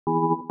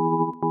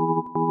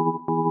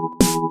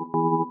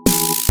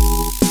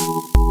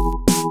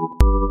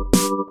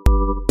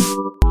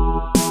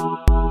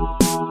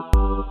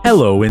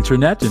Hello,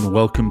 Internet, and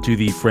welcome to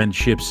the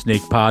Friendship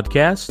Snake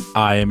Podcast.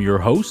 I am your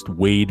host,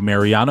 Wade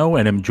Mariano,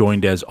 and am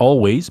joined as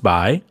always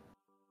by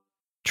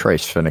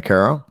Trace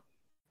Finicaro.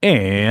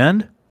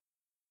 And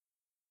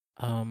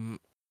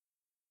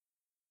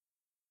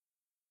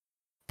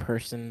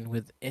person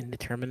with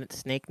indeterminate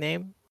snake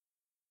name.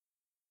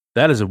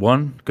 that is a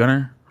one,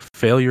 Gunner.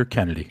 Failure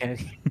Kennedy.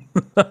 Kennedy.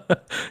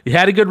 You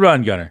had a good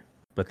run, Gunner,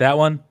 but that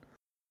one,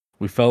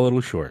 we fell a little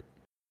short.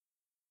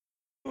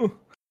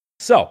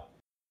 So,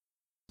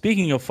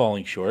 speaking of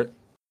falling short,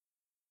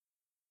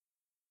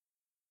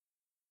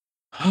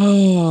 I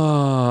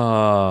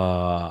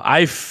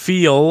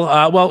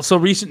feel, so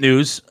recent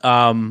news,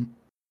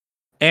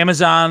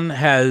 Amazon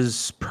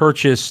has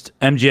purchased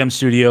MGM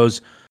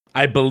Studios,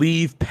 I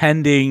believe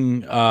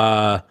pending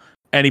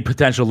any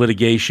potential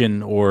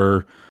litigation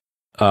or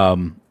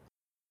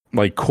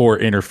like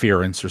court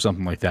interference or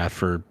something like that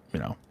for,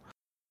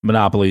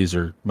 monopolies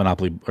or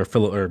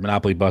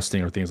monopoly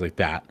busting or things like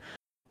that.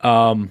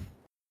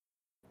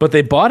 But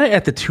they bought it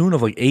at the tune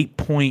of like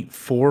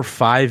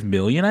 8.45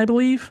 million, I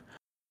believe.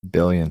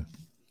 Billion.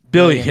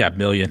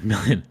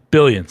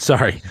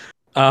 Sorry.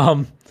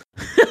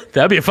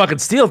 That'd be a fucking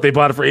steal if they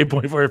bought it for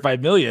 8.45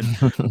 million.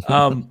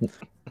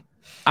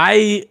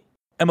 I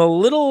am a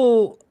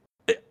little,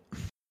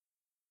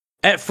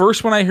 at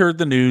first when I heard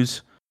the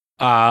news,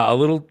 a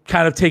little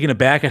kind of taken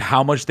aback at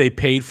how much they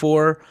paid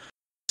for,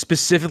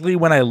 specifically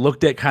when I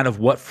looked at kind of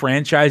what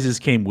franchises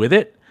came with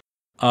it.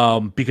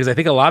 Because I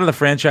think a lot of the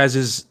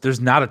franchises,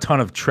 there's not a ton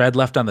of tread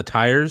left on the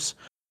tires.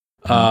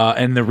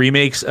 And the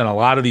remakes and a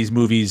lot of these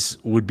movies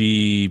would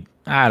be,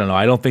 I don't know,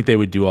 I don't think they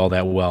would do all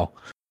that well.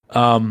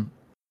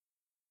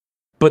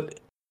 But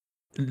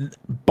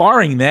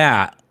barring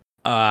that,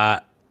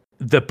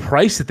 the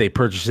price that they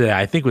purchased it,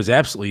 I think, was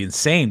absolutely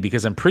insane,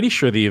 because I'm pretty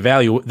sure the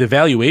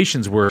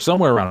valuations were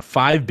somewhere around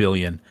 $5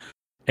 billion,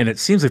 and it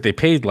seems like they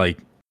paid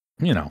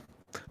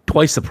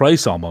twice the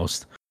price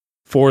almost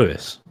for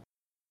this.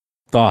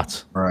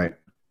 Thoughts? Right.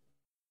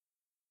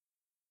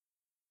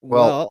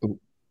 Well,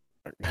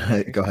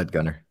 go ahead,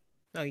 Gunner.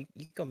 No, you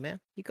go, man.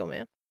 You go,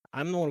 man.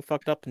 I'm the one who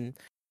fucked up and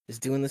is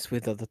doing this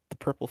with the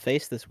purple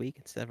face this week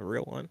instead of a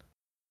real one.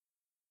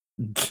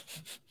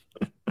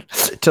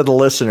 To the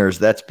listeners,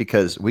 that's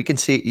because we can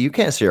see, you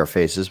can't see our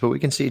faces, but we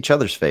can see each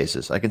other's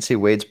faces. I can see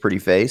Wade's pretty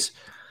face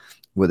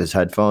with his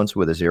headphones,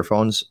 with his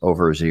earphones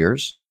over his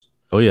ears.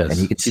 Oh yes, and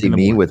he can see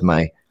me with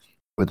my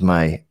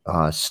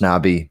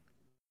snobby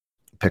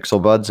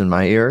pixel buds in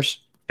my ears.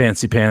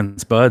 Fancy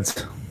pants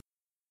buds.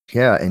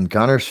 Yeah, and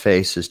Gunner's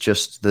face is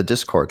just the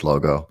Discord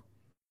logo.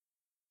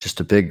 Just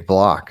a big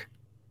block.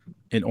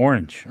 In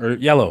orange or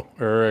yellow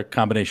or a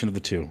combination of the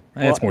two.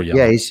 It's more yellow.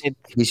 Yeah,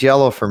 he's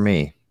yellow for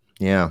me.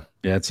 Yeah.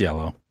 Yeah, it's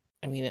yellow.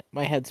 I mean,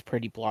 my head's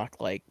pretty blocked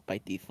like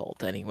by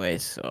default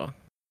anyways, so.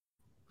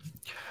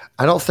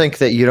 I don't think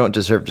that you don't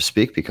deserve to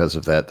speak because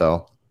of that,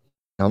 though.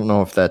 I don't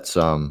know if that's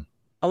I'll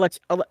let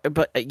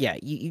yeah,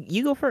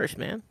 you go first,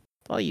 man.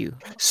 It's all you.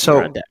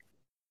 So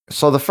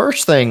the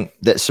first thing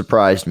that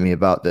surprised me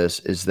about this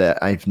is that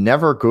I've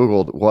never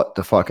Googled what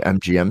the fuck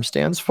MGM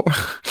stands for.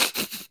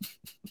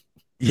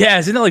 Yeah,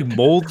 isn't it like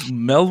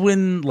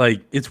Melvin?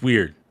 Like, it's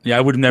weird. Yeah,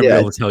 I would never be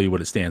able to tell you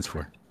what it stands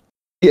for.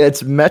 Yeah,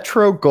 it's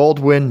Metro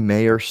Goldwyn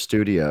Mayer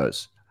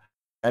Studios,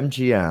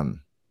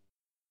 MGM.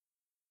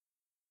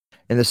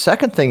 And the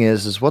second thing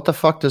is what the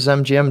fuck does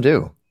MGM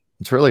do?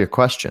 It's really a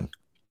question.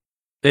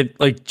 It,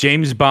 like,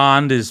 James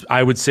Bond is,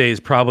 I would say,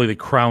 is probably the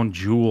crown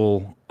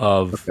jewel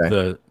of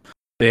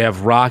They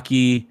have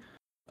Rocky.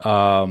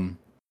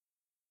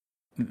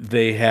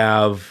 They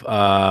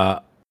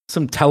have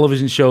some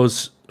television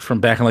shows from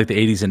back in like the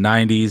 80s and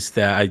 90s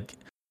that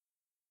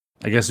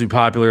I guess would be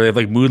popular. They have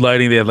like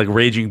Moonlighting. They have like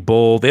Raging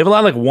Bull. They have a lot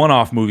of like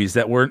one-off movies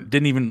that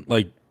didn't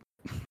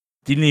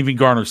even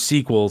garner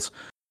sequels.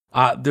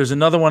 There's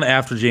another one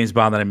after James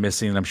Bond that I'm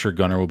missing, and I'm sure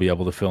Gunner will be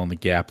able to fill in the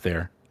gap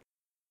there.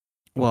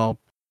 Well,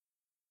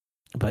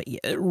 but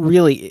yeah,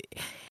 really,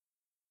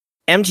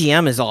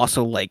 MGM is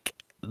also like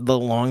the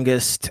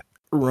longest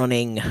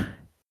running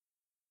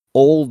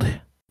old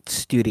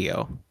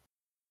studio.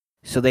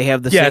 So they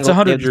have it's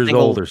 100 years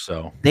old or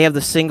so. They have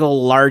the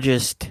single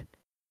largest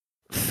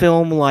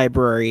film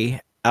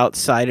library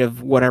outside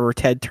of whatever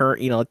Ted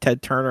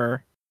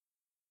Turner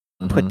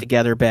put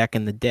together back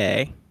in the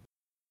day.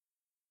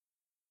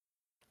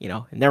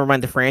 Never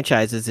mind the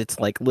franchises. It's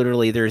like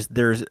literally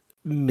there's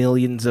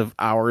millions of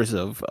hours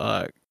of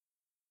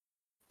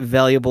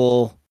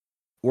valuable,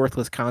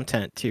 worthless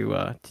content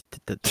to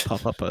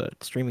puff up a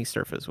streaming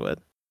service with.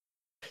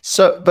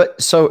 So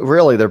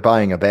really, they're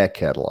buying a back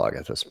catalog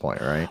at this point,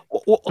 right?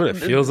 Well, it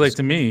feels like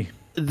to me.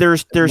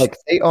 There's like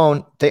they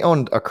own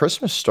A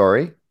Christmas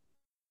Story.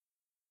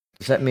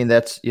 Does that mean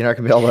you're not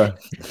gonna be able to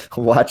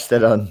watch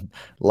that on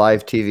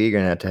live TV? You're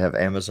gonna have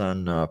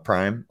Amazon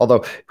Prime.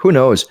 Although who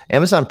knows,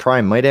 Amazon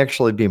Prime might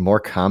actually be more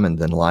common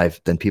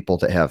than people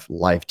that have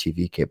live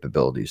TV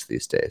capabilities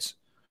these days.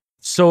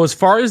 So as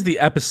far as the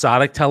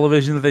episodic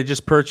television that they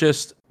just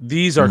purchased,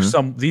 these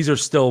are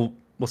still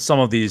some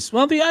of these.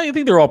 Well, I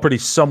think they're all pretty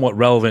somewhat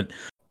relevant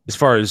as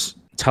far as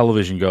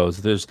television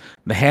goes. There's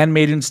The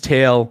Handmaid's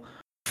Tale,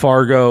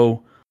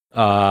 Fargo,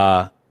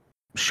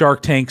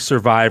 Shark Tank,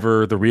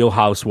 Survivor, The Real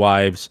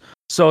Housewives.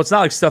 So it's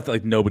not like stuff that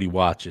like nobody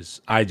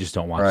watches. I just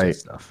don't watch that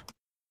stuff.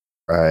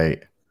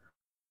 Right.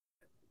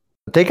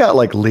 They got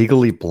like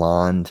Legally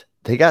Blonde.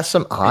 They got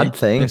some odd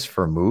things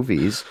for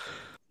movies.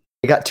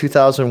 They got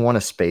 2001: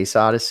 A Space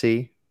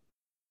Odyssey.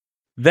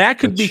 That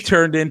could be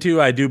turned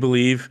into, I do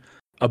believe,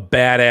 a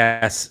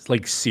badass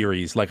like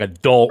series, like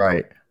adult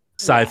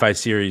sci-fi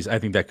series. I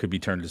think that could be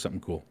turned into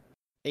something cool.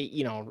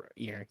 You know,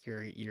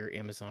 your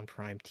Amazon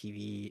Prime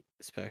TV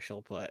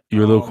special, but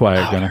you're a little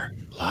quiet, Gunnar.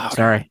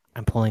 Sorry,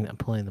 I'm pulling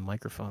the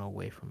microphone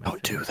away from my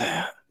Don't do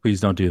that.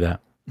 Please don't do that.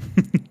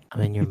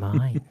 I'm in your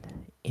mind.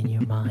 In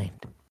your mind.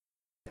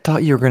 I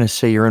thought you were going to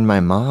say you're in my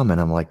mom, and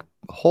I'm like,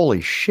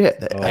 holy shit,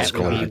 that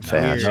escalated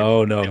fast.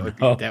 No.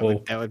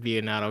 That would be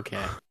not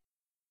okay.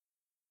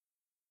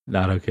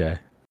 Not okay.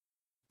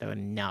 That would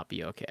not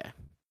be okay.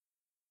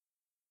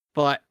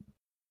 But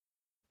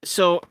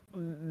so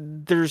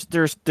there's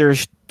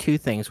two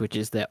things, which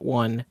is that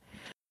one,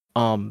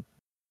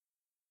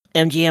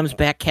 MGM's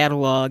back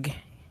catalog,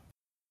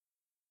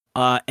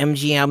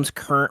 MGM's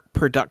current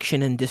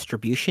production and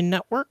distribution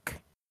network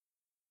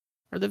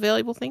are the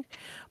valuable thing.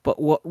 But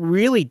what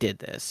really did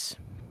this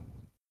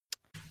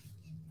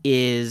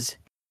is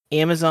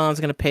Amazon's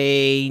going to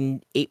pay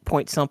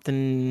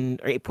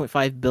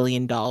 8.5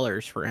 billion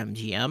dollars for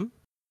MGM.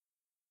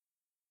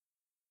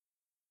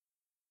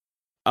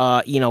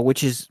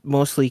 Which is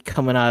mostly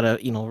coming out of,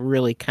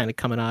 really kind of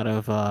coming out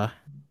of,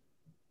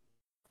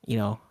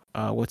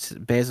 what's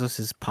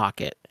Bezos's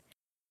pocket.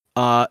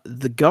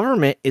 The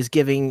government is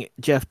giving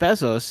Jeff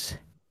Bezos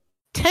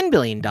 $10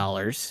 billion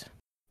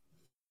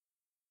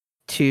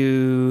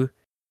to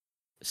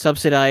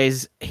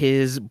subsidize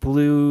his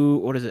Blue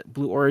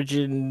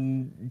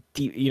Origin.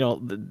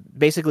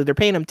 Basically they're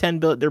paying him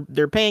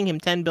they're paying him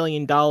 $10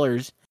 billion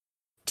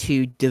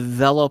to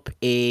develop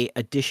a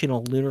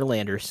additional lunar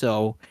lander.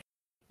 So,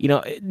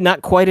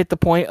 not quite at the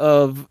point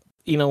of,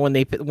 when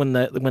they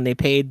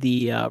paid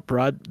the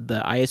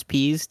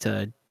ISPs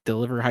to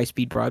deliver high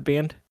speed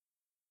broadband,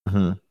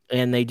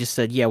 and they just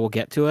said, yeah, we'll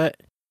get to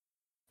it.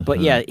 But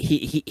yeah,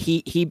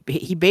 he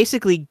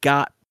basically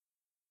got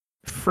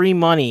free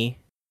money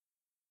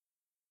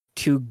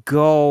to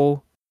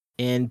go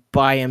and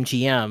buy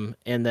MGM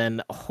and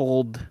then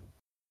hold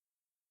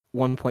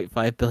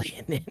 1.5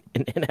 billion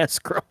in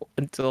escrow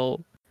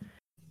until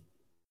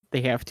they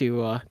have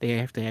to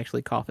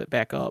actually cough it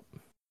back up.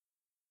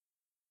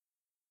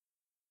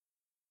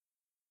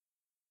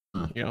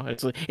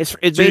 It's so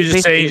you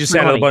just say you just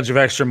had a bunch of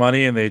extra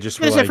money and they just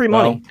were like, free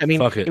money. I mean,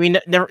 fuck it.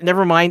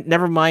 Never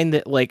mind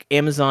that like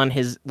Amazon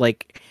has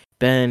like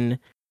been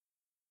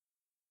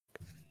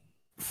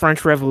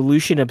French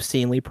Revolution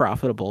obscenely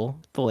profitable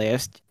the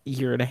last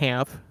year and a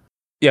half.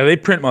 Yeah, they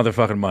print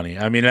motherfucking money.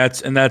 I mean,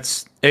 it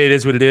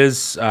is what it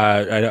is.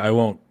 I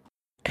won't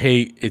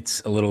hate.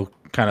 It's a little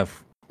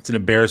it's an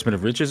embarrassment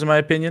of riches in my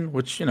opinion,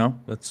 which,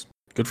 that's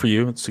good for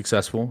you. It's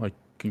successful. I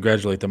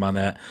congratulate them on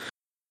that.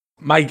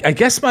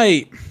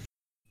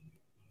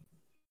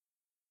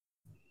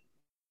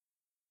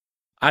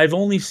 I've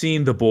only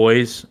seen The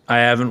Boys. I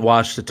haven't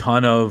watched a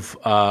ton of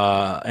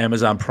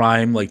Amazon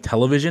Prime like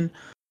television,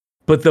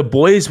 but The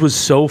Boys was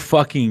so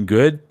fucking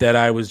good that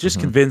I was just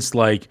convinced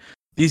like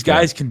these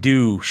guys can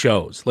do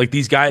shows. Like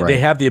these guys, they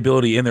have the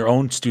ability in their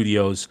own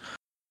studios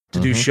to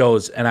do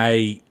shows, and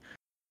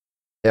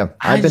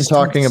I've been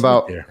talking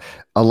about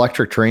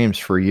Electric Dreams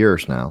for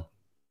years now.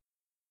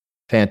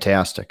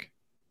 Fantastic.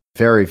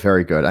 Very,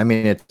 very good. I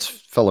mean, it's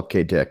Philip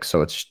K. Dick,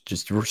 so it's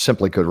just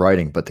simply good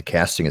writing, but the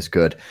casting is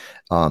good.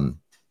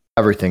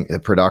 Everything, the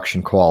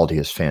production quality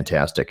is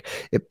fantastic.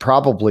 It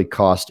probably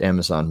cost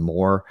Amazon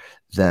more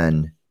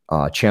than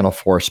Channel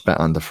 4 spent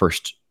on the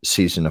first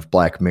season of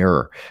Black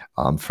Mirror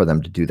for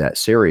them to do that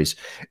series.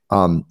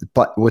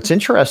 But what's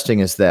interesting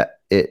is that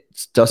it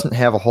doesn't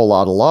have a whole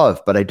lot of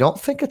love, but I don't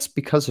think it's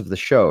because of the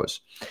shows.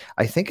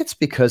 I think it's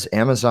because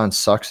Amazon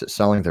sucks at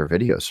selling their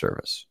video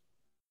service.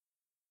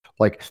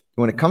 Like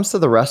when it comes to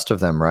the rest of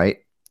them, right?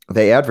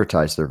 They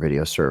advertise their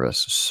video service.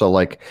 So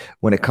like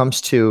when it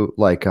comes to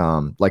like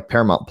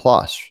Paramount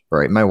Plus,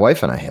 right? My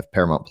wife and I have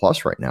Paramount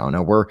Plus right now.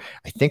 Now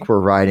I think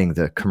we're riding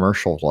the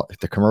commercial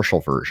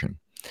version.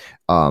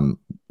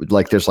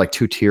 Like there's like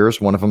two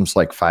tiers. One of them's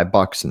like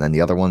 $5 and then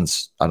the other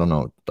one's, I don't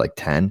know, like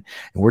 10. And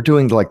we're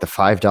doing like the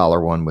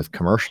 $5 one with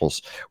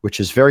commercials, which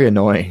is very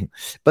annoying,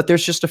 but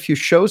there's just a few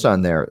shows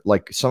on there.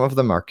 Like some of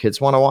them our kids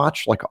want to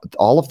watch, like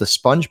all of the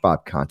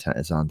SpongeBob content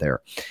is on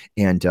there.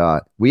 And,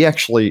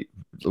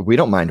 we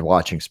don't mind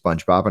watching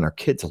SpongeBob and our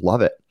kids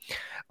love it.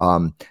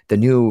 The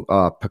new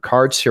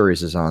Picard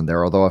series is on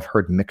there, although I've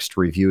heard mixed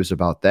reviews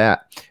about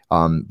that.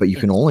 But you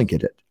can only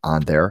get it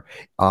on there.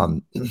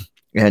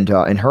 And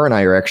her and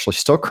I are actually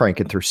still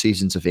cranking through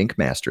seasons of Ink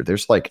Master.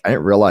 There's I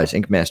didn't realize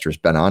Ink Master has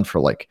been on for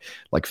like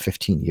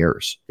 15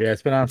 years. Yeah,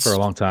 it's been on for a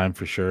long time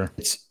for sure.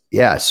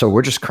 So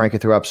we're just cranking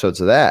through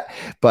episodes of that.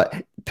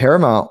 But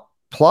Paramount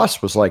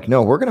Plus was like,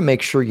 no, we're going to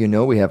make sure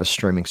we have a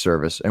streaming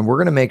service, and we're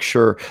going to make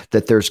sure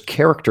that there's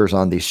characters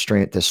on this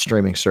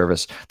streaming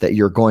service that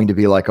you're going to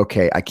be like,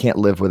 okay, I can't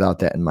live without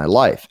that in my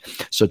life.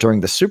 So during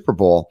the Super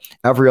Bowl,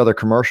 every other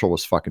commercial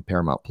was fucking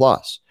Paramount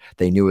Plus.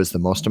 They knew it was the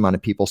most amount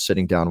of people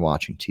sitting down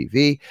watching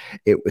TV.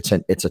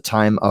 It's a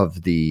time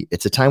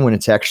when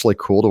it's actually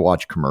cool to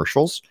watch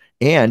commercials.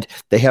 And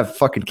they have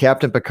fucking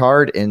Captain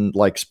Picard and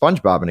like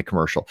SpongeBob in a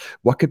commercial.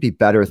 What could be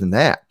better than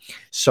that?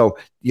 So,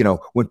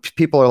 when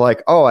people are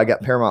like, oh, I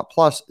got Paramount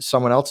Plus,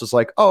 someone else is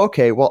like, oh,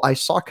 okay, well, I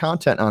saw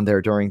content on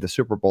there during the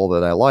Super Bowl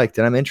that I liked,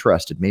 and I'm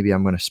interested. Maybe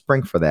I'm going to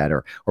spring for that,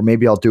 or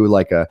maybe I'll do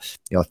like a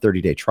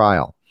 30-day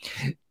trial.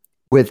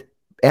 With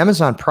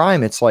Amazon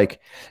Prime, it's like,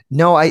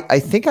 no, I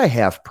think I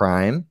have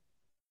Prime.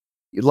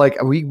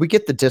 Like we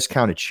get the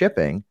discounted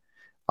shipping.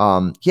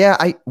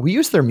 We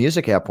use their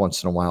music app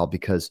once in a while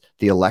because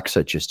the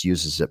Alexa just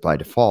uses it by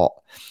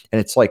default. And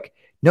it's like,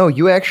 no,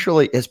 you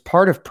actually, as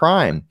part of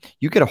Prime,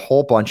 you get a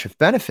whole bunch of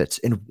benefits.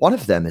 And one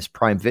of them is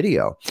Prime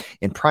Video.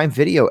 And Prime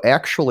Video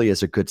actually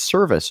is a good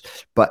service,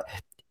 but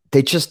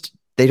they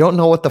don't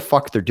know what the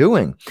fuck they're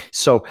doing.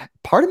 So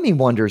part of me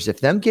wonders if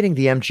them getting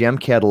the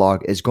MGM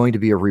catalog is going to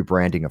be a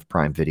rebranding of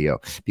Prime Video,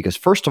 because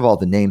first of all,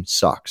 the name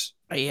sucks.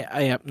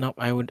 I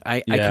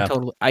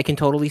can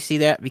totally see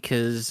that,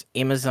 because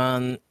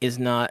Amazon is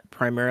not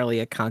primarily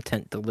a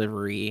content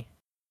delivery.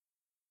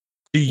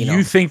 Do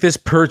you think this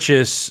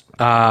purchase,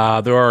 there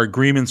are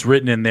agreements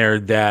written in there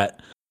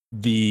that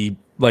the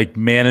like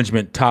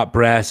management top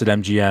brass at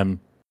MGM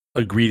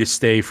agree to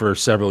stay for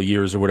several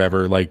years or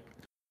whatever, like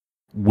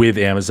with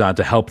Amazon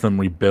to help them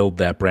rebuild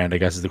that brand, I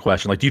guess is the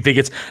question. Like, do you think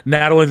it's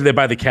not only that they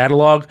buy the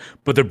catalog,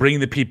 but they're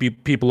bringing the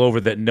people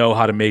over that know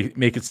how to make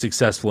it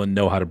successful and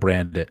know how to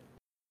brand it?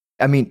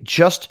 I mean,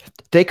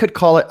 they could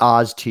call it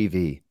Oz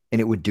TV and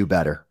it would do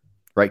better,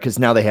 right? Because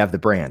now they have the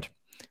brand,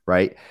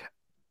 right?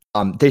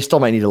 They still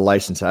might need a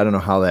license. I don't know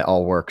how that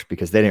all works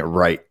because they didn't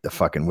write the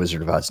fucking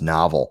Wizard of Oz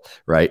novel,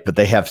 right? But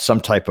they have some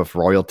type of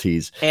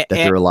royalties that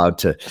they're allowed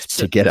to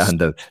get on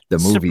the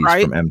movies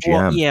from MGM.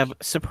 Well, yeah,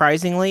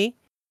 surprisingly,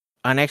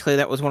 and actually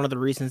that was one of the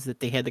reasons that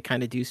they had to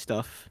kind of do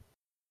stuff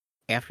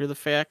after the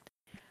fact.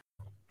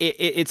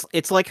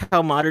 It's like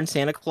how Modern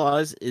Santa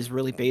Claus is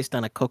really based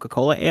on a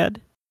Coca-Cola ad.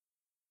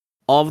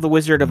 All of the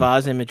Wizard of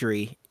Oz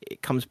imagery,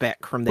 it comes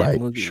back from that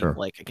movie.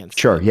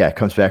 Sure. Yeah, it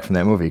comes back from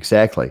that movie.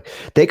 Exactly.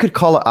 They could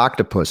call it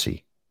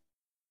Octopussy.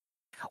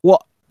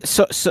 Well,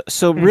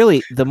 so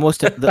really, the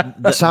most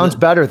sounds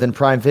better than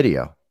Prime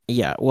Video.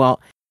 Yeah.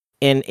 Well,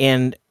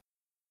 and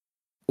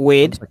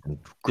Wade,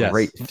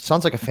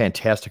 Sounds like a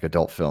fantastic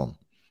adult film.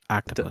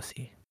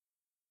 Octopussy.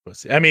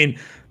 I mean,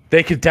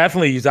 they could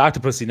definitely use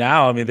Octopussy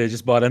now. I mean, they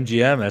just bought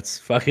MGM. That's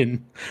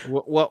fucking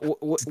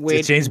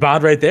Wade, James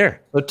Bond right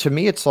there. But to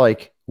me, it's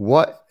like,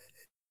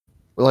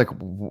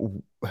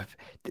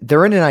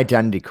 they're in an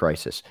identity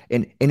crisis,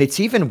 and it's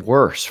even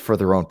worse for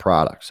their own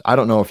products. I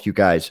don't know if you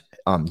guys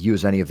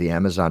use any of the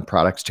Amazon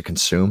products to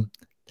consume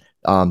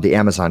the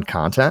Amazon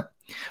content,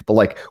 but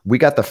like we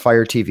got the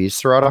Fire TVs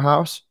throughout our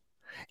house,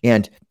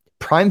 and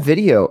Prime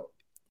Video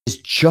is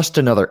just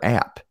another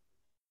app.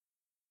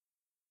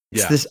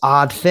 It's this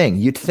odd thing.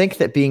 You'd think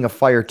that being a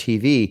Fire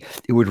TV,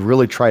 it would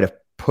really try to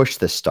push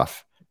this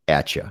stuff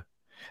at you,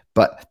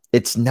 but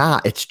it's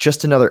not. It's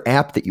just another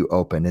app that you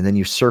open and then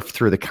you surf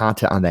through the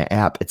content on that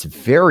app. It's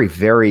very,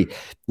 very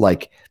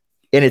and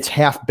it's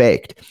half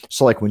baked.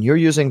 So like when you're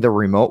using the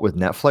remote with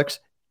Netflix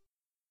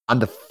on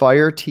the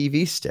Fire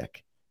TV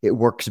stick, it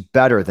works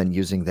better than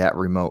using that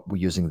remote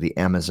using the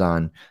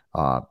Amazon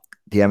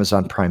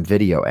Prime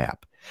Video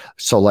app.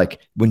 So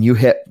like when you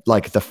hit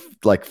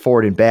like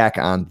forward and back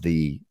on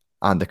the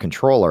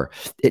controller,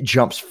 it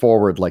jumps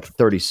forward like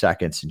 30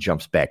 seconds and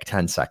jumps back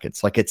 10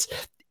 seconds. Like it's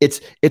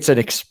an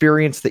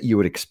experience that you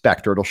would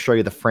expect, or it'll show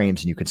you the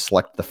frames and you can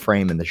select the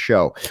frame in the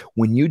show.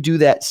 When you do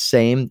that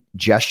same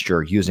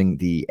gesture using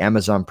the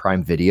Amazon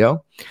Prime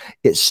Video,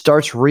 it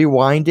starts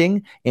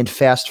rewinding and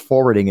fast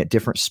forwarding at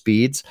different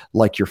speeds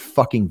like your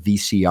fucking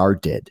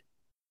VCR did.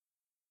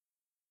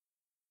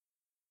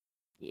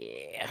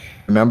 Yeah.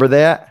 Remember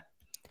that?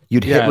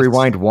 You'd hit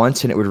rewind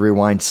once and it would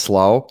rewind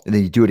slow, and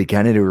then you do it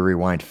again and it would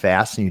rewind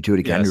fast, and you do it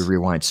again and it would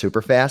rewind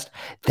super fast.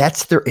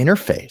 That's their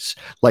interface.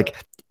 Like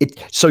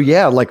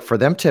for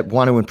them to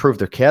want to improve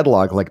their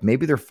catalog, like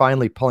maybe they're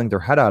finally pulling their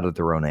head out of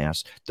their own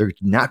ass. They're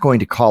not going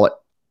to call it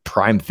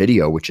Prime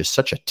Video, which is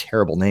such a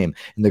terrible name,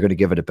 and they're going to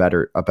give it a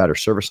better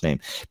service name.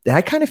 And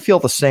I kind of feel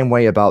the same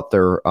way about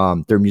their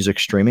music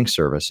streaming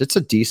service. It's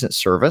a decent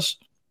service.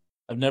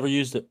 I've never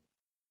used it,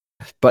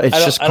 but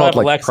it's just called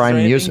like Alexis Prime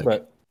anything, Music.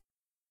 But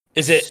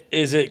is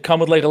it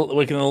come with like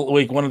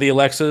one of the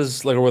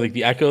Alexas, or like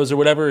the Echoes or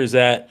whatever? Is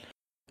that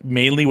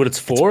mainly what it's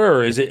for,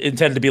 or is it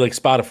intended to be like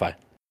Spotify?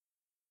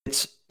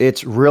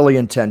 It's really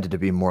intended to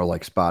be more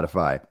like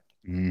Spotify,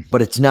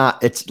 but it's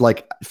not. It's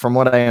like, from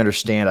what I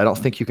understand, I don't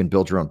think you can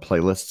build your own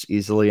playlists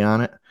easily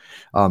on it.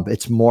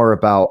 It's more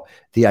about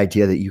the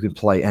idea that you can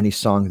play any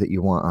song that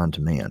you want on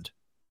demand,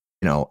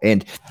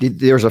 and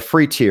there's a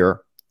free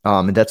tier,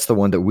 And that's the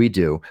one that we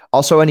do.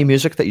 Also, any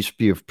music that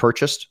you've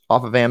purchased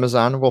off of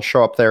Amazon will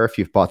show up there if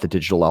you've bought the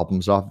digital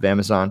albums off of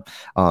Amazon,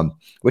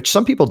 which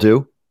some people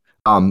do.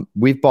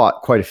 We've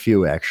bought quite a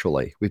few,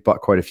 actually. We've bought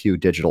quite a few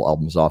digital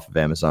albums off of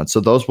Amazon. So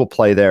those will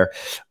play there.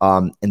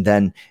 And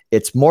then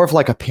it's more of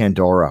like a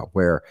Pandora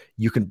where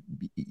you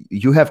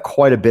have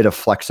quite a bit of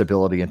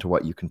flexibility into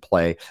what you can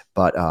play,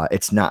 but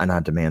it's not an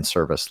on-demand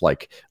service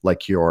like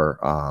your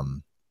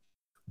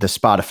the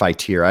Spotify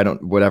tier.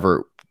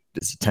 Whatever,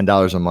 it's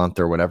 $10 a month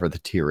or whatever the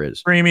tier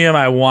is. Premium,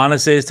 I want to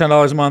say it's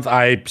 $10 a month.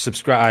 I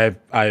subscribe.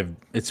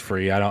 It's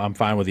free. I'm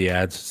fine with the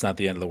ads. It's not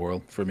the end of the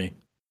world for me.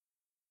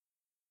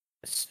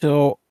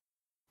 So,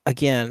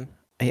 again,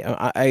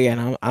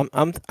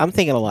 I'm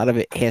thinking a lot of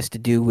it has to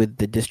do with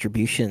the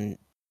distribution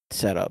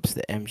setups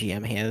that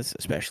MGM has,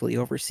 especially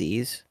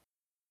overseas.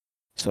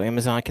 So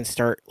Amazon can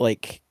start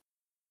like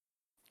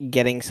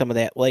getting some of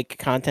that like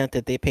content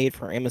that they paid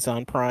for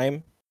Amazon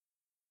Prime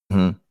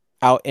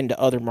out into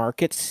other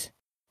markets.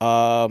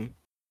 The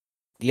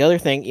other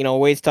thing,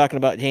 Wade's talking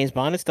about James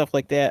Bond and stuff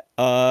like that.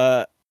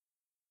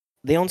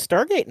 They own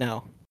Stargate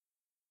now.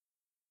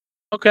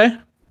 Okay.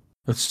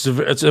 It's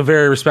a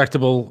very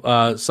respectable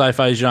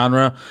sci-fi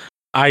genre.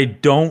 I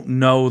don't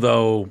know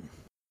though.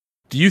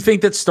 Do you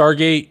think that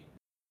Stargate?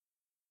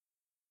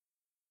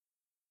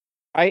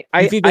 I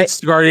think that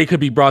Stargate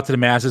could be brought to the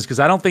masses because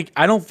I don't think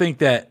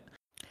that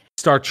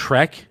Star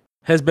Trek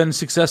has been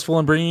successful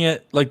in bringing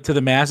it like to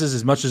the masses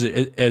as much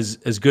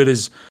as good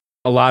as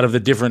a lot of the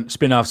different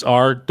spin-offs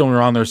are. Don't get me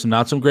wrong, there's some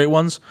not some great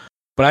ones,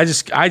 but I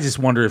just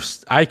wonder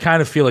if I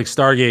kind of feel like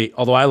Stargate.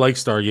 Although I like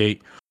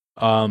Stargate,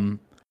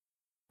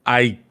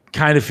 I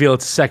kind of feel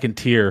it's second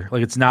tier,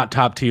 like it's not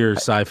top tier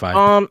sci-fi.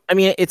 I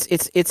mean,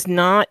 it's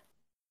not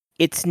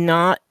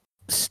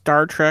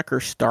Star Trek or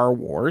Star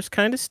Wars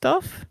kind of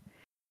stuff,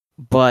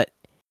 but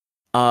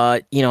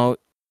in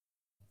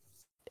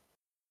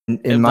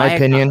my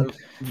opinion,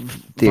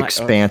 The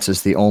Expanse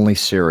is the only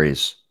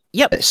series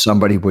that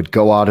somebody would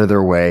go out of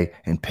their way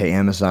and pay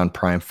Amazon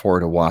Prime for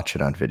to watch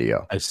it on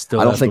video. I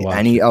don't think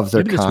any of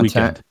their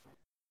content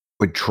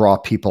would draw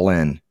people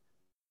in.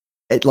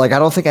 I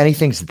don't think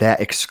anything's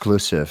that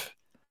exclusive.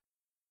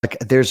 Like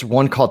there's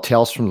one called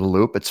Tales from the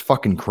Loop. It's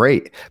fucking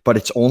great, but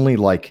it's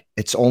like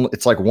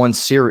one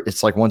series.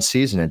 It's like one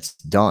season. It's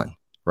done.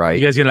 Right.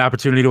 You guys get an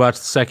opportunity to watch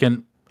the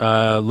second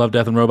Love,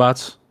 Death and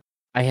Robots?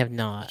 I have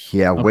not.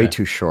 Yeah, way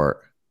too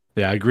short.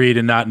 Yeah, agreed,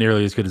 and not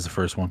nearly as good as the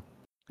first one.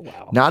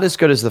 Wow. Not as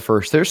good as the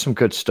first. There's some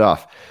good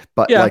stuff,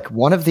 but like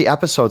one of the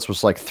episodes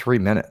was like 3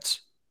 minutes.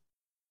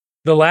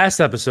 The last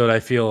episode,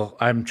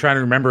 I'm trying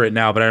to remember it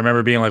now, but I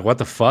remember being like, what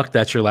the fuck?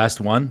 That's your last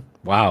one?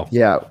 Wow.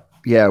 Yeah.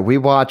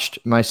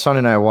 My son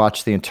and I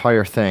watched the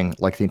entire thing,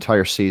 like the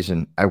entire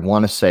season, I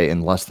want to say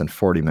in less than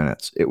 40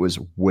 minutes. It was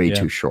way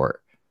too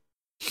short.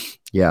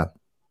 Yeah.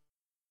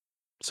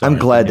 Sorry, I'm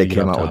glad they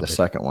came out with the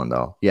second one,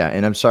 though. Yeah,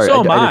 and I'm sorry.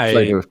 I didn't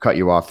feel like to cut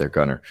you off there,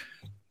 Gunnar.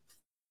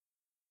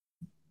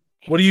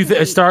 What do you think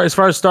as far as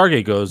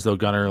Stargate goes, though,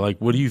 Gunnar? Like,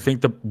 what do you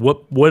think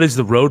what is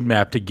the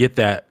roadmap to get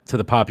that to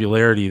the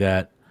popularity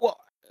that? Well,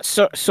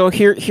 so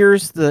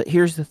here's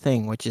the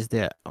thing, which is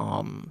that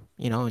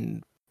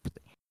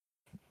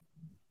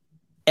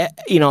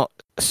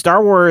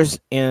Star Wars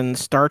and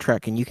Star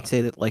Trek, and you can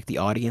say that like the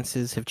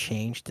audiences have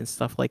changed and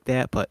stuff like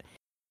that, but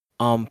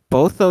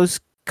both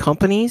those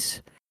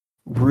companies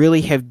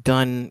really have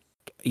done,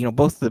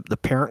 both the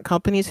parent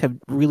companies have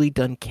really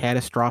done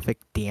catastrophic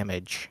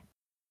damage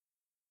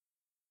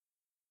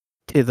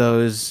to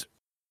those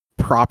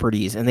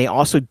properties, and they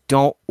also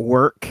don't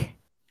work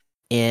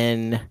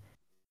in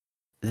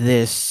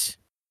this.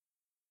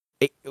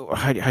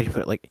 How do you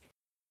put it? Like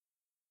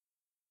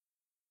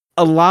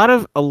a lot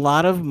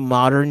of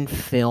modern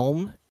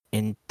film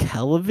and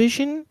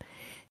television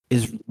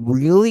is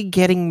really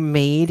getting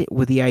made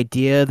with the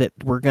idea that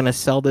we're gonna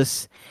sell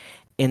this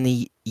in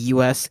the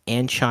U.S.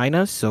 and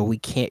China, so we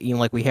can't,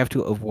 we have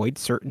to avoid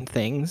certain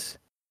things,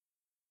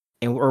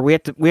 or we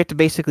have to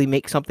basically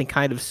make something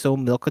kind of so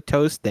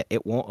milquetoast that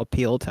it won't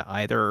appeal to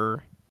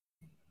either.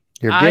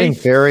 You're getting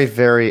very,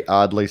 very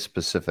oddly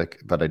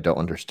specific, but I don't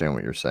understand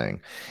what you're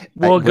saying.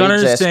 Well,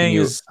 Gunnar's saying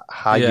is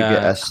how you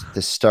get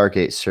the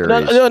Stargate series.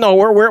 No.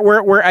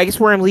 Where I guess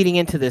where I'm leading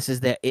into this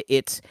is that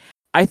it's.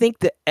 I think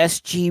the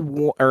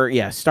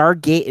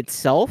Stargate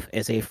itself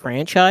as a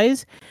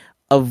franchise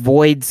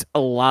avoids a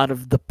lot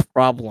of the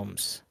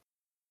problems.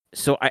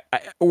 So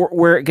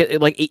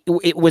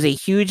it was a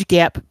huge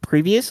gap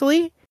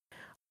previously.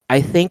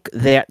 I think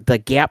that the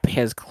gap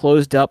has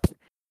closed up.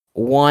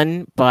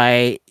 One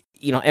by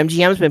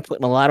MGM's been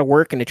putting a lot of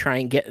work into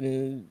trying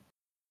getting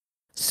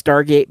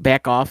Stargate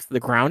back off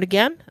the ground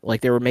again. Like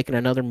they were making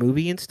another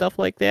movie and stuff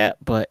like that.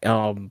 But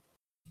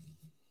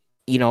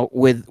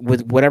with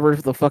whatever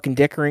the fucking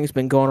dickering's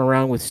been going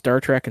around with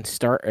Star Trek and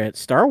Star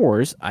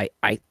Wars, I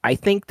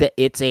think that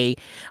it's a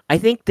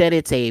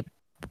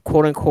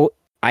quote unquote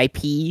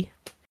IP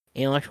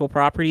intellectual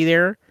property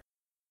there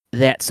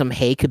that some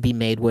hay could be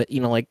made with.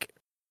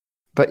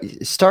 But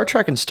Star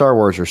Trek and Star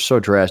Wars are so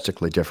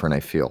drastically different, I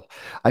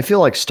feel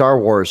like Star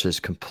Wars has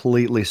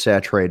completely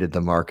saturated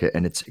the market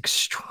and it's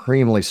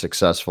extremely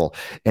successful.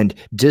 And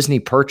Disney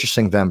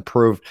purchasing them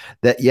proved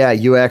that yeah,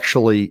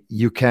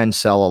 you can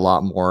sell a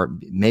lot more.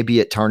 Maybe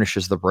it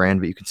tarnishes the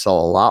brand, but you can sell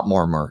a lot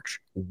more merch.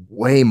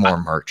 Way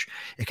more merch.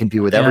 It can be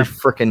with every Yeah.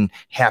 freaking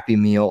Happy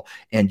Meal,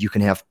 and you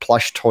can have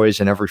plush toys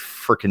in every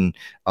freaking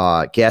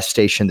gas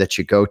station that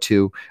you go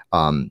to.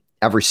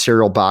 Every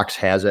cereal box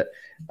has it.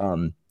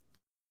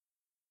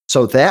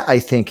 So that I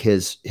think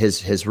has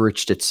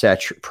reached its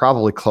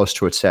probably close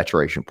to its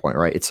saturation point,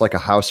 right? It's like a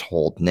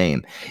household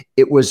name.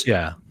 It was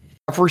Yeah.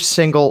 every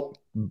single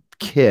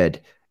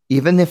kid,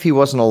 even if he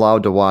wasn't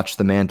allowed to watch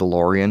The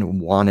Mandalorian,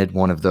 wanted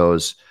one of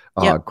those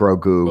Yep.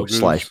 Grogu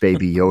Grogu's. /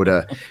 Baby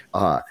Yoda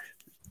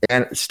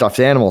and stuffed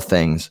animal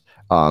things.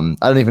 I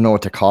don't even know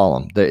what to call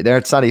them.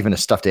 It's not even a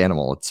stuffed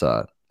animal.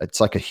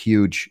 It's like a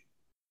huge.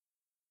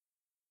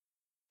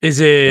 Is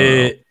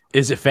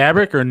it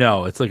fabric or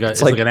no? It's like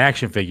it's like an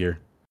action figure.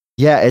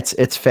 Yeah,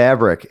 it's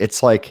fabric.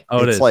 It's like Oh,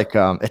 it it's is. like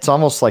it's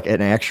almost like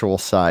an actual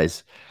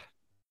size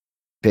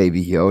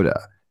Baby Yoda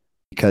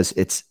because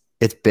it's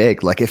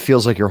big. Like it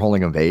feels like you're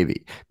holding a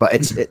baby, but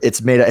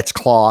it's made it's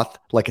cloth.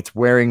 Like it's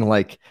wearing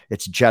like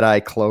its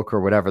Jedi cloak or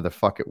whatever the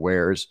fuck it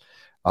wears.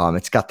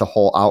 It's got the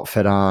whole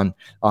outfit on.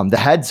 The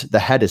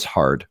head is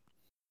hard.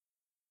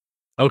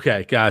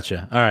 Okay,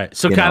 gotcha. All right.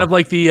 So You kind know. of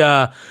like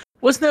the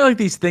wasn't there like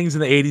these things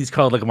in the 80s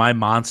called like My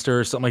Monster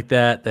or something like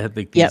that that had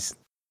like Yep. these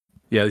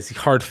these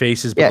hard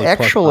faces but Yeah, like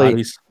plush actually,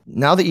 bodies?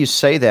 now that you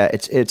say that,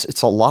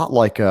 it's a lot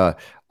like a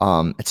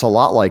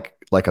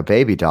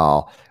baby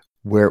doll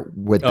where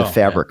with the Oh, yeah.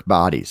 fabric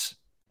bodies.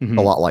 Mhm.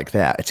 A lot like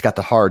that. It's got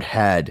the hard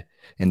head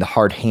and the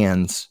hard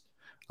hands,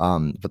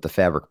 but the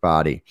fabric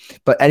body.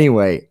 But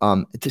anyway,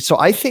 so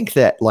I think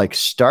that like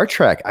Star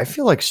Trek, I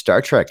feel like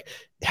Star Trek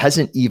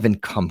hasn't even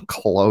come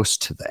close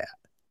to that.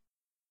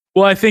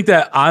 Well, I think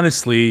that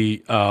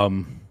honestly,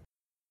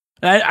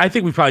 I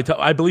think we probably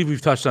I believe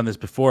we've touched on this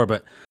before,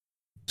 but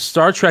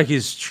Star Trek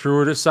is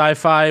truer to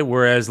sci-fi,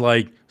 whereas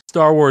like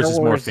Star Wars Star is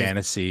more Wars is-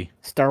 fantasy.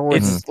 Star Wars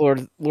It's- is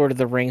Lord of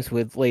the Rings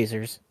with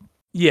lasers.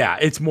 Yeah,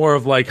 it's more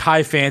of like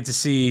high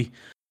fantasy,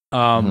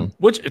 Mhm.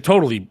 which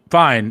totally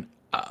fine.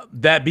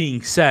 That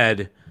being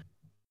said,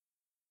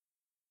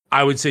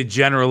 I would say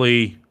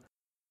generally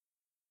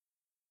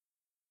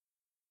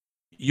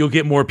you'll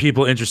get more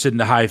people interested in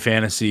the high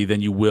fantasy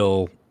than you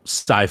will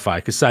sci-fi,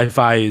 because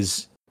sci-fi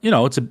is,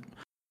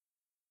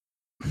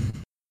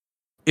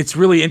 it's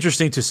really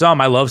interesting to some.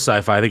 I love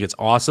sci-fi. I think it's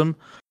awesome.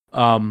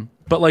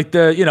 But like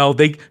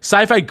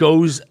sci-fi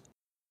goes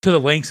to the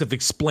lengths of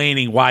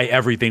explaining why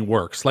everything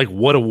works, like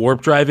what a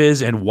warp drive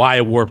is and why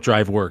a warp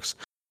drive works.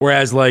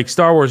 Whereas like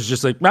Star Wars is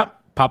just like,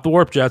 pop the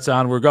warp jets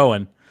on, we're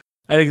going.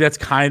 I think that's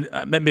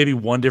maybe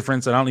one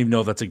difference. I don't even know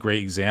if that's a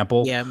great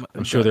example. Yeah,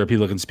 I'm sure there are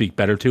people that can speak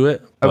better to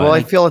it. Well, but-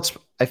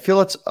 I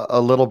feel it's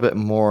a little bit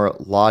more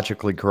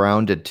logically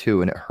grounded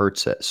too, and it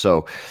hurts it.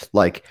 So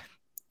like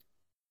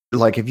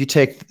if you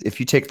take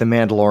the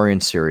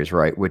Mandalorian series,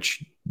 right,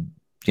 which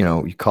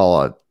you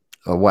call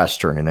a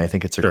Western, and I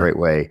think it's a Sure. great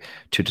way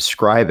to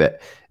describe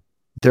it.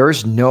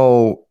 There's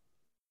no,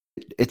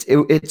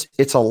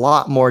 it's a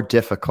lot more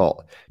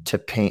difficult to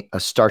paint a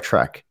Star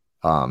Trek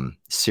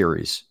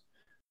series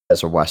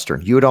as a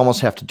Western. You would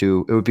almost have to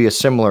do, it would be a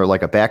similar,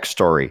 like a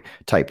backstory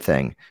type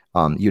thing.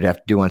 You'd have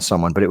to do on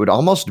someone, but it would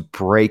almost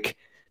break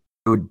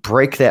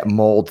that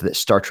mold that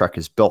Star Trek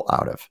is built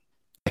out of.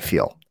 I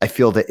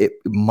feel that it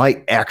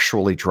might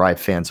actually drive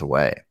fans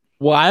away.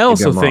 Well, I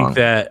also I'm think wrong.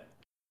 that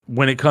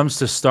when it comes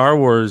to Star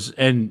Wars,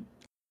 and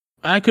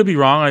I could be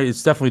wrong,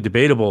 it's definitely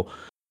debatable.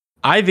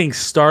 I think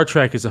Star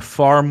Trek is a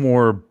far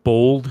more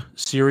bold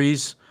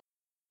series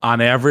on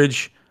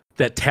average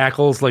that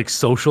tackles like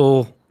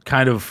social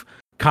kind of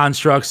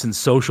constructs and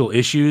social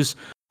issues.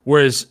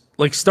 Whereas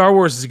like Star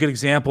Wars is a good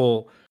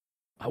example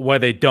why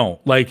they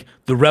don't. Like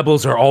the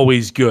rebels are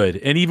always good.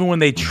 And even when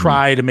they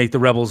try to make the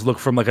rebels look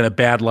from like in a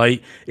bad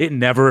light, it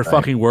never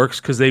fucking works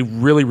because they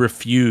really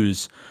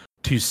refuse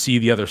to see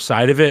the other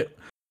side of it.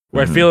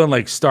 Where I feel in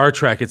like Star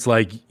Trek, it's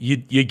like you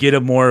get a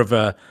more of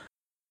a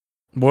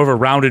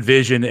rounded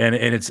vision, and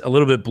it's a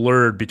little bit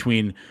blurred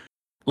between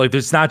like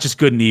there's not just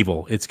good and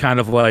evil. It's kind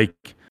of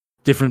like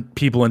different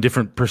people in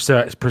different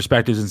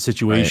perspectives and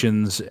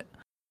situations. Right.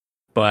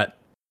 But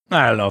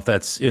I don't know if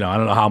that's I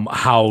don't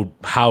know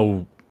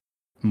how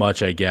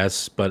much, I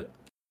guess, but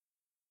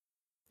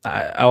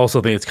I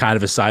also think it's kind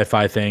of a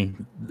sci-fi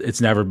thing. It's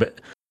never been,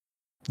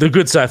 the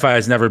good sci-fi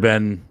has never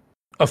been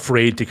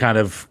afraid to kind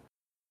of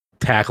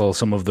tackle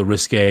some of the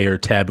risque or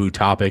taboo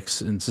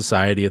topics in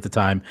society at the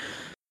time.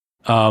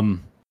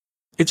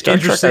 It's Star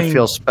interesting. Trek, I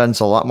feel, spends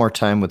a lot more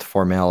time with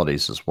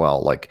formalities as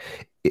well.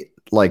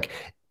 Like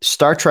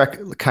Star Trek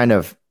kind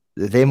of,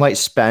 they might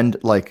spend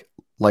like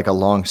a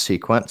long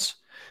sequence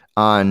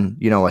on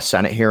a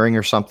Senate hearing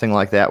or something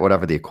like that,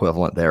 whatever the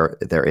equivalent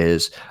there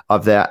is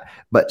of that.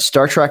 But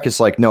Star Trek is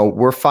like, no,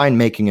 we're fine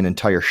making an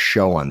entire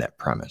show on that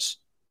premise.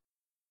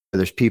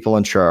 There's people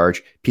in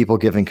charge, people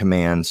giving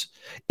commands,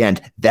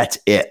 and that's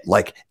it.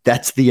 Like,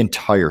 that's the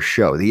entire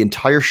show. The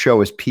entire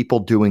show is people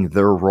doing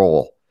their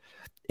role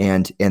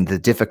and the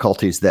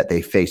difficulties that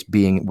they face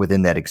being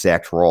within that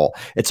exact role.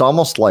 It's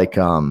almost like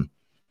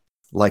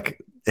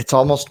it's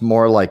almost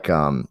more like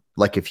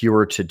if you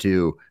were to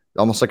do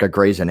almost like a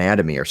Grey's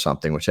Anatomy or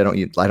something, which I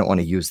don't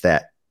want to use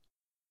that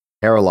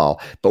parallel,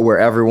 but where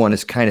everyone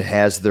is kind of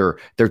has their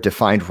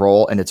defined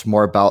role, and it's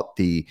more about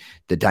the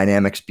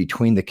dynamics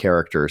between the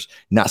characters,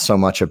 not so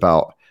much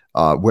about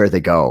where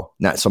they go,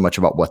 not so much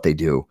about what they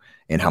do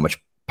and how much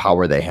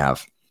power they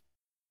have.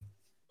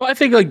 Well, I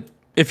think like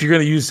if you're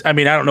going to use, I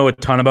mean, I don't know a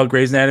ton about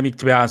Grey's Anatomy,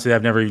 to be honest with you.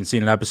 I've never even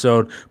seen an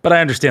episode, but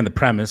I understand the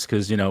premise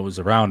because, you know, it was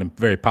around and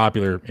very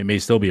popular. It may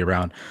still be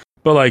around,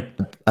 but like,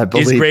 I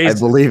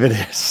believe it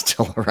is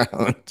still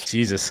around.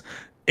 Jesus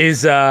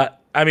I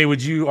mean,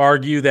 would you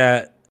argue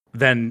that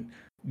then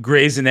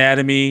Grey's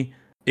Anatomy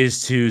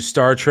is to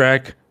Star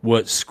Trek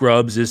what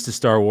Scrubs is to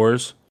Star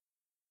Wars?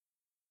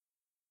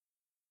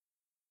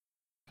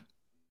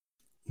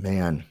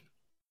 Man,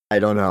 I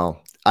don't know.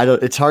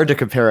 It's hard to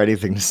compare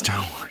anything to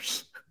Star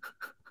Wars.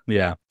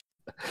 Yeah.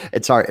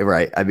 It's hard,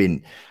 right? I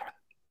mean,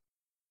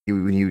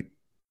 when you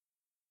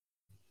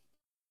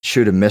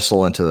shoot a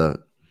missile into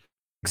the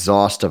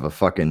exhaust of a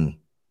fucking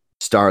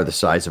star the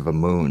size of a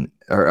moon,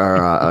 or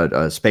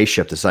a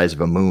spaceship the size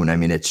of a moon, I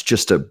mean, it's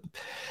just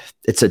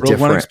it's a Rogue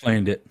different. One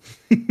explained it.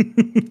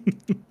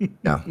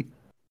 Yeah.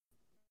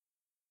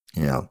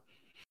 Yeah.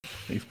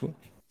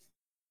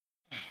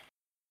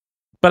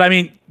 But I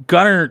mean,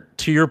 Gunnar,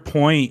 to your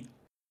point,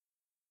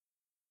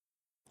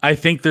 I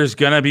think there's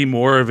gonna be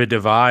more of a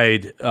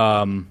divide.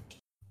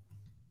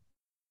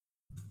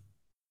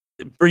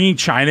 Bringing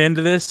China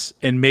into this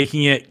and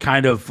making it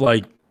kind of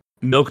like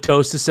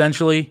milquetoast,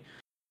 essentially.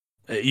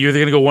 You're either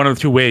gonna go one of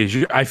the two ways.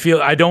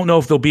 I don't know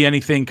if there'll be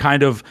anything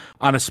kind of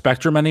on a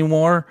spectrum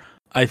anymore.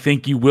 I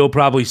think you will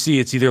probably see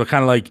it's either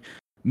kind of like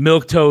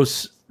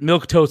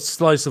milquetoast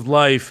slice of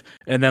life,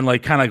 and then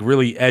like kind of like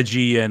really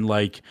edgy and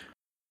like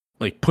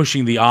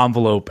pushing the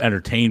envelope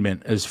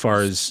entertainment as far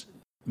as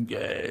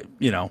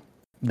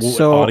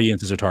So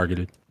audiences are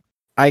targeted.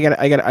 I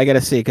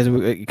gotta say, because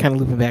we kind of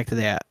looping back to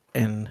that,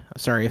 and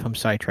sorry if I'm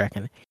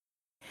sidetracking.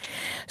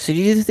 So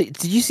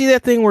did you see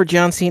that thing where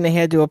John Cena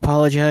had to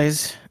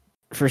apologize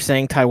for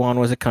saying Taiwan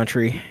was a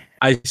country?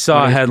 I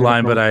saw a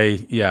headline, but All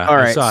right,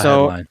 I saw a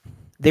headline.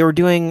 They were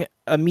doing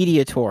a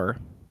media tour,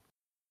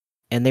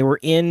 and they were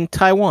in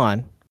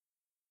Taiwan,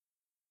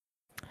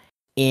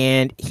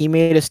 and he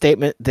made a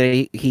statement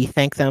that he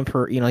thanked them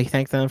for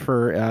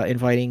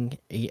inviting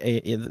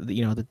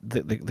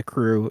the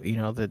crew,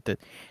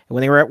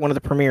 when they were at one of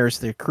the premieres,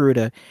 the crew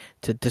to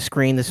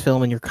screen this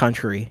film in your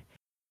country,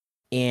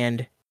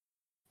 and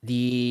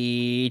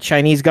the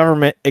Chinese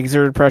government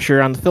exerted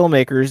pressure on the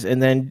filmmakers,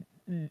 and then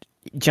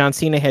John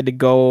Cena had to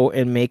go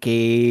and make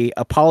a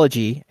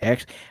apology.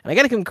 Actually, and I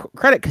got to give him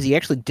credit because he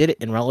actually did it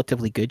in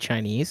relatively good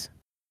Chinese.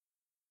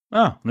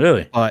 Oh,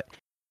 really? But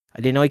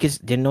I didn't know he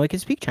could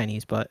speak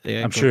Chinese. But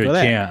I'm sure he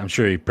can. I'm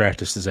sure he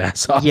practiced his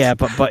ass off. Yeah,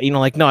 but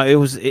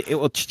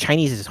no,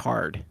 Chinese is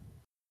hard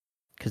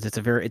because it's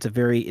a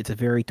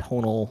very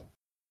tonal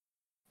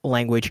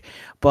language.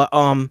 But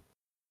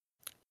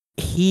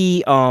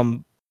he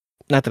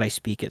not that I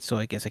speak it, so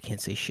I guess I can't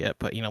say shit.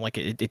 But like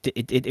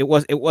it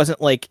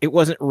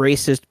wasn't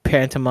racist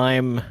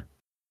pantomime.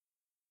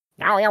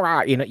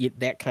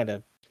 That kind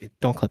of,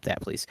 don't clip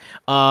that, please.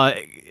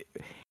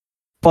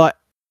 But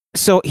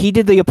so he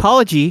did the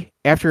apology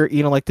after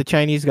the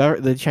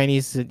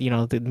Chinese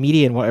the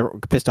media and whatever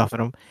pissed off at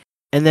him,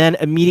 and then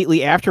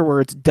immediately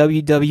afterwards,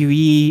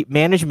 WWE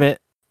management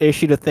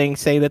issued a thing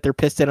saying that they're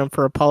pissed at him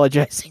for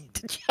apologizing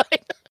to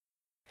China.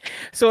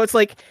 So it's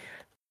like,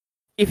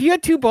 if you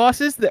had two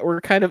bosses that were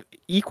kind of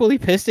equally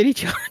pissed at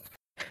each other,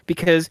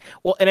 because,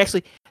 and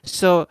actually,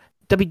 so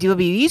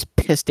WWE's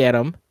pissed at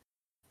him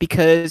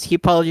because he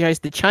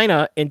apologized to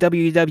China, and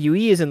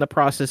WWE is in the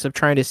process of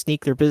trying to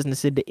sneak their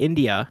business into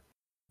India,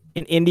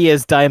 and India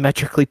is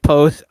diametrically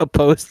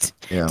opposed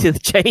to the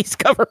Chinese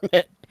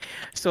government.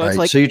 So it's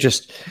like,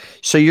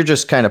 so you're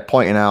just kind of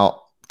pointing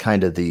out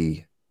kind of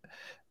the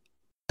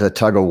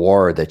tug of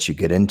war that you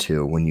get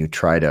into when you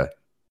try to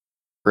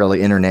really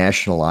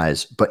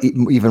internationalize, but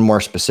even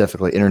more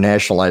specifically,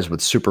 internationalize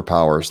with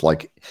superpowers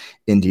like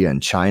India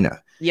and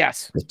China.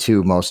 Yes. The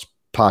two most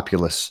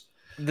populous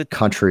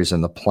countries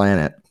on the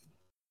planet.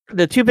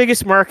 The two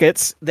biggest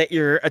markets that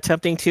you're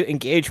attempting to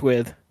engage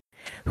with,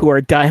 who are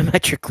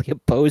diametrically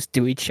opposed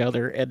to each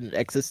other at an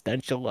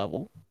existential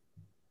level.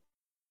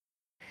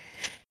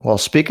 Well,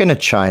 speaking of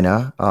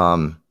China,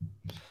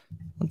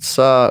 what's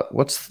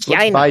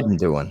Biden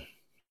doing?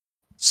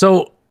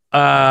 So,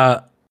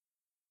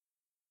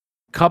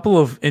 couple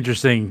of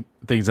interesting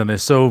things on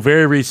this. So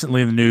very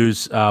recently in the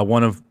news,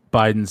 one of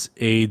Biden's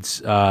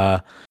aides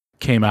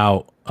came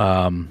out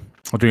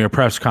during a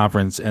press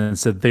conference and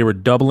said they were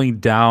doubling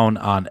down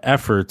on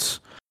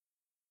efforts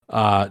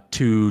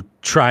to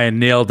try and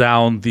nail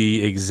down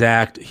the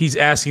exact. He's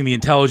asking the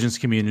intelligence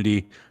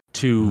community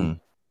to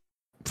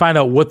find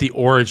out what the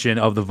origin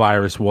of the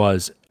virus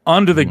was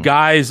under the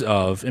guise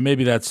of, and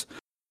maybe that's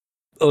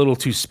a little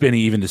too spinny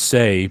even to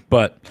say,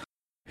 but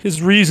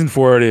his reason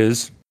for it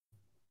is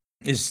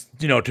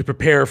to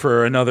prepare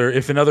for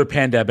if another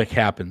pandemic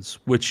happens,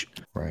 which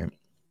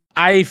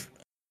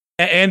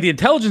and the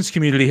intelligence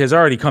community has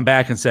already come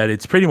back and said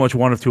it's pretty much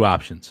one of two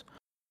options.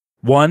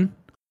 One,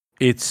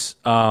 it's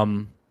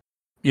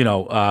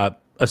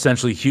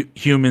essentially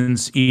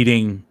humans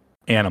eating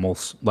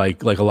animals,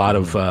 like a lot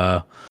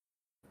of.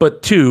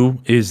 But two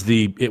is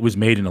it was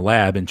made in a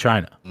lab in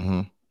China,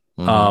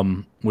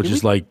 which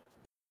is like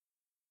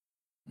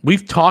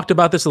we've talked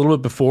about this a little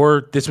bit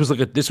before. This was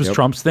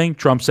Trump's thing.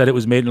 Trump said it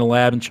was made in a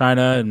lab in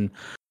China, and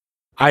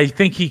I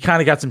think he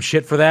kind of got some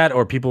shit for that,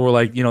 or people were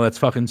like, that's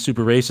fucking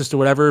super racist or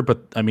whatever.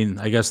 But I mean,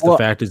 I guess the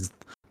fact is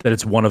that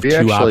it's one of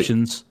two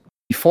options.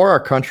 Before our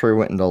country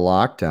went into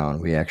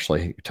lockdown, we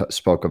actually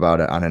spoke about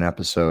it on an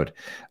episode,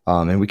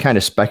 and we kind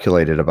of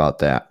speculated about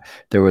that.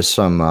 There was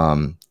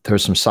some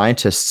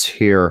scientists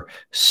here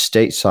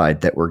stateside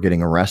that were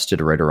getting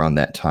arrested right around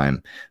that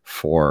time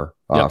for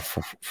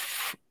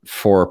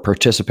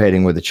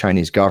participating with the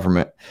Chinese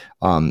government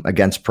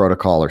against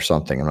protocol or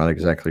something. I'm not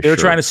exactly sure. They were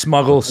trying to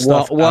smuggle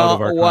stuff out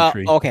of our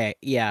country. Okay,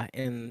 yeah,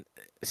 and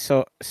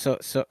so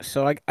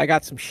I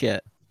got some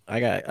shit.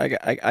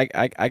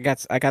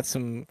 I got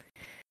some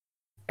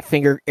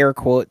finger air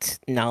quotes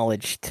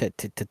knowledge to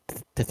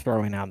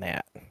throw in on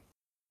that.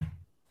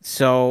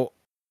 So,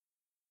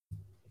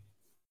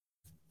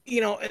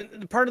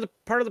 and part of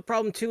the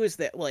problem too is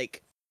that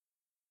like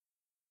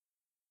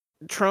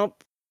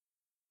Trump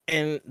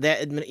and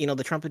that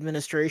the Trump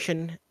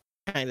administration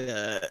kind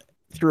of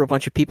threw a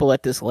bunch of people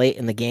at this late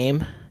in the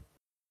game,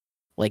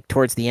 like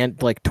towards the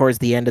end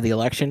of the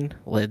election,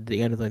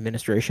 the end of the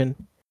administration.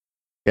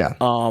 Yeah.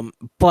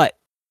 But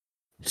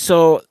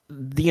so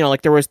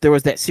there was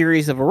that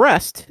series of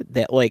arrests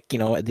that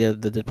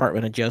the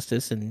Department of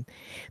Justice and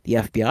the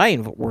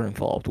FBI were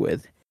involved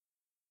with.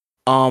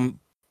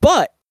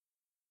 But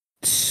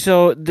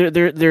so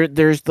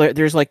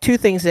there's like two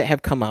things that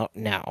have come out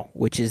now,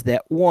 which is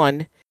that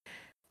one,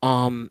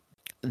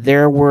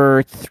 there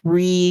were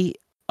 3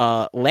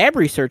 lab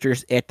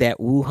researchers at that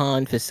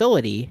Wuhan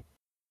facility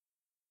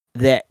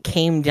that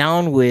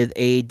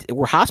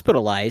were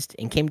hospitalized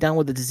and came down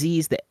with a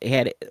disease that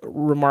had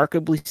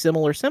remarkably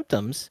similar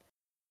symptoms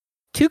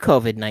to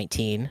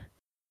COVID-19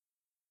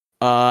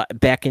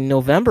 back in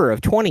November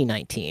of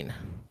 2019.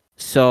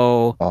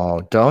 So,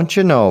 don't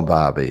you know,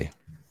 Bobby?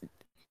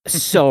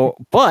 So,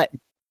 but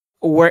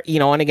where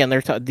and again,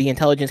 there's the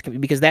intelligence,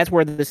 because that's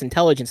where this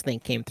intelligence thing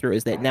came through.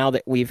 Is that now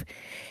that we've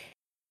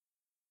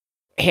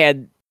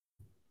had,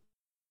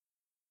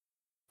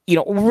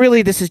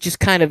 really this is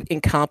just kind of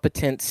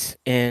incompetence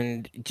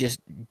and just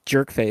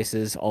jerk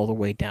faces all the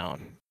way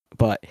down.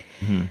 But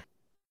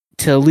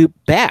to loop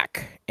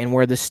back and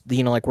where this,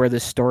 where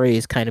this story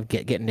is kind of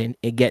getting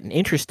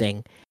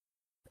interesting.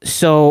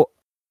 So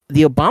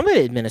the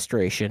Obama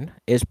administration,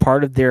 as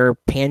part of their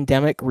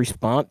pandemic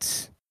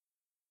response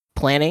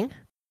planning,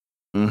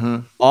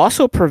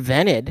 also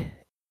prevented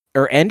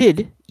or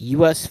ended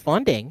U.S.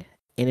 funding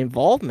and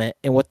involvement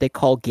in what they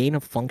call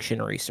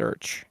gain-of-function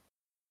research.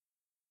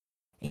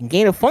 And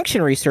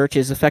gain-of-function research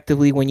is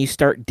effectively when you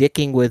start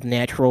dicking with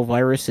natural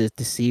viruses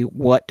to see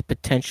what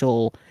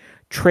potential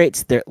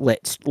traits that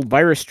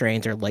virus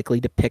strains are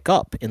likely to pick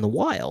up in the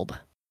wild.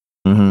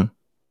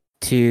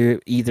 To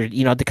either,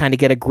 to kind of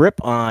get a grip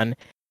on,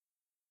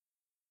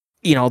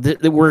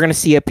 we're going to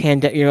see a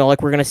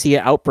pandemic, we're going to see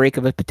an outbreak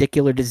of a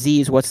particular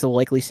disease. What's the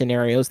likely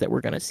scenarios that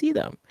we're going to see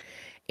them?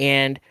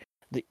 And,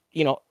 the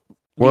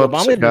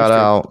Obama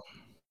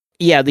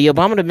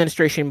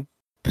administration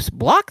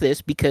blocked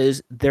this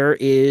because there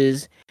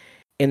is,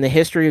 in the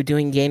history of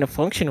doing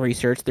gain-of-function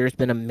research, there's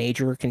been a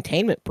major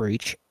containment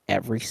breach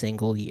every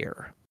single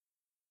year.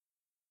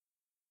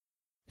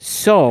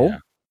 So,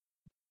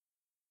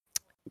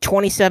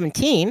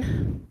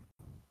 2017,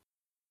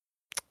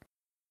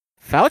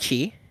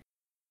 Fauci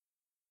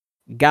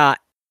got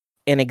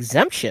an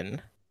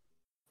exemption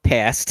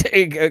passed,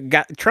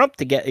 got Trump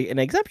to get an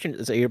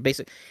exemption. So I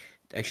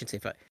should say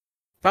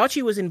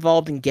Fauci was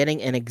involved in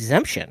getting an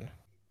exemption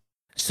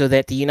so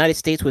that the United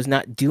States was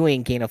not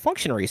doing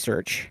gain-of-function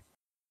research.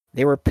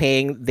 They were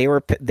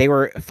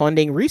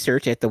funding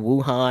research at the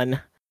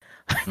Wuhan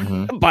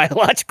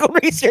biological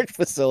research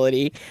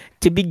facility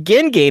to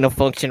begin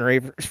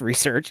gain-of-function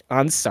research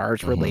on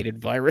SARS-related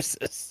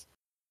viruses.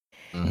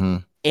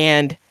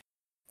 And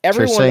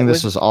everyone, so you're saying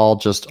this is all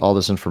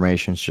this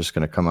information is just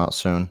going to come out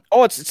soon?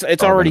 Oh,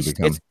 it's already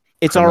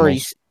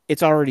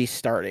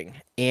starting.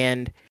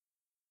 And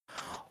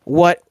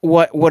what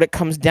it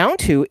comes down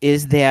to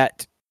is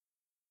that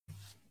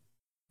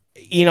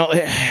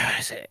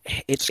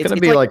it's going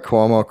to be like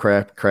Cuomo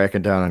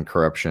cracking down on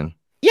corruption.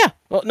 Yeah,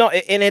 well, no,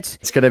 and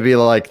it's going to be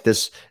like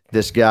this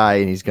guy,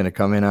 and he's going to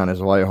come in on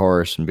his white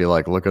horse and be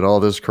like, "Look at all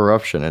this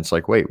corruption." It's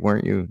like, wait,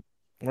 weren't you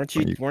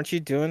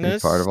doing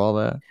this? Part of all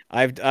that?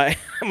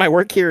 My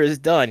work here is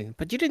done,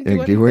 but you didn't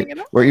do anything at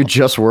all. Were you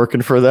just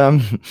working for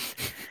them?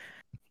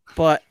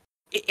 But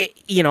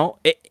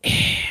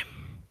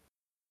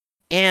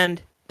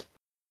and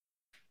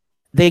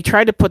they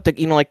tried to put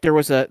like there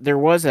was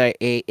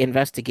a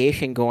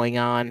investigation going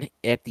on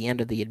at the end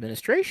of the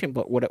administration,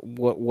 but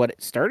what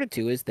it started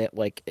to is that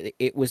like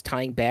it was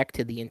tying back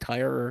to the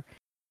entire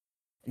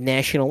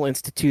National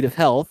Institute of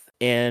Health,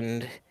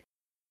 and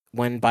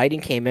when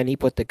Biden came in, he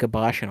put the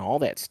kibosh on all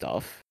that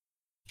stuff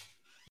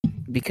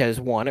because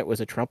one, it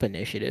was a Trump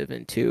initiative,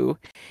 and two,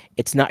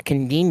 it's not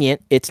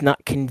convenient. It's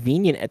not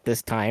convenient at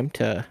this time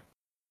to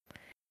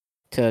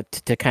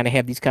kind of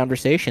have these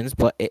conversations.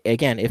 But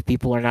again, if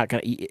people are not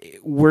going to,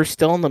 we're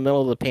still in the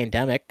middle of the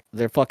pandemic.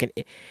 They're fucking,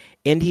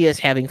 India's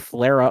having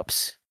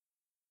flare-ups.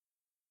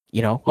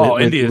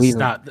 India's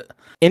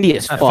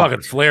India's not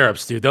fucking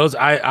flare-ups, dude. Those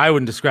I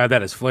wouldn't describe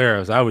that as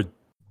flare-ups. I would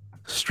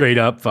straight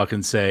up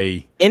fucking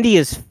say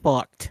India's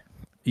fucked.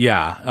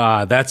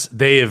 Yeah,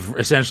 they have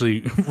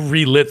essentially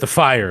relit the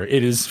fire.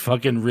 It is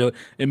fucking real.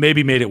 It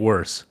maybe made it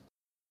worse.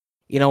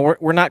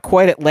 We're not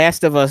quite at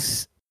Last of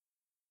Us,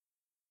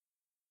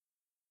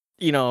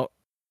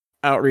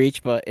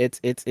 outreach, but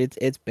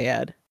it's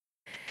bad.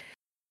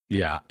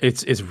 Yeah,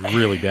 it's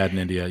really bad in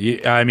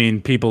India. I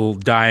mean, people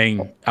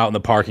dying out in the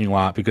parking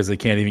lot because they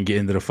can't even get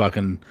into the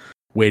fucking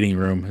waiting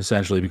room,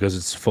 essentially because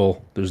it's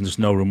full. There's just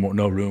no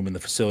room in the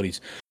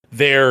facilities.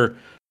 They're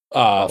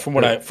from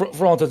what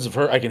for all intents and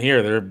purposes, I can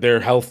hear their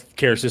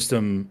healthcare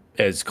system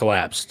has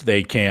collapsed.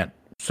 They can't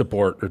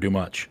support or do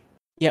much.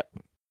 Yep.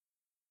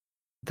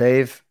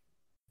 They've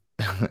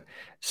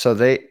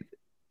they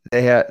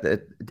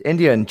had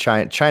India and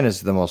China. China's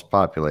the most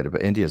populated,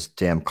 but India's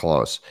damn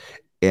close.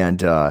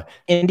 And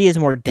India's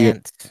more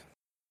dense.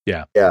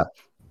 Yeah. The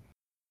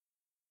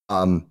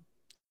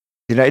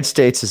United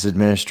States has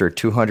administered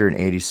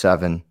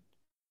 287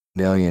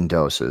 million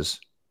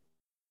doses.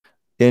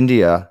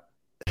 India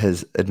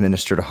has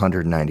administered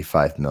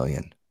 195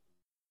 million.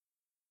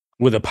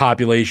 With a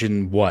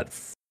population, what,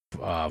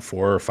 4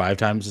 or 5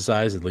 times the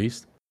size at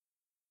least?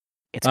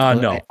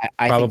 No,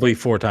 I probably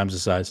 4 times the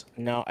size.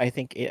 No, I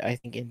think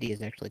India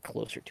is actually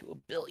closer to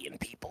 1 billion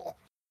people.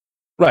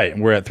 Right,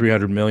 and we're at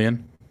 300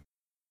 million,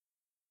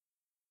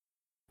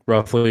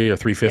 roughly, or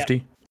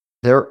 350.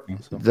 They're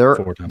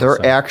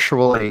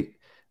actually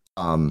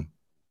 1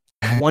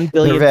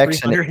 billion.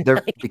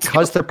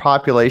 Because their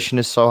population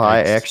is so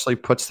high, it actually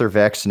puts their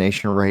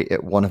vaccination rate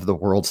at one of the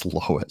world's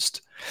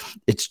lowest.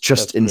 It's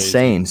just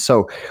insane.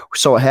 So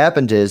what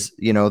happened is,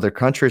 their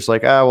country's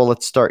like, well,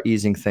 let's start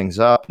easing things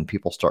up and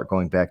people start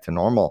going back to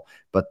normal.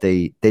 But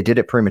they did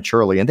it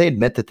prematurely, and they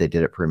admit that they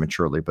did it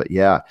prematurely. But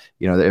yeah,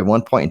 at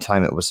one point in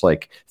time, it was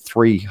like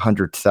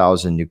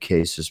 300,000 new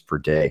cases per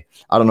day.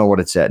 I don't know what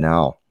it's at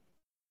now.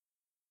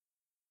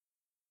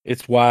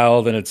 It's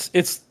wild, and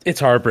it's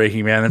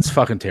heartbreaking, man. It's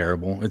fucking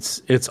terrible.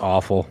 It's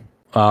awful.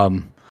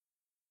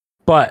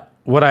 But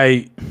what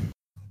I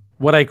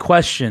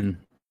question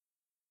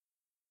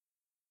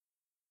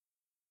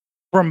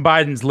from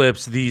Biden's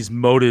lips, these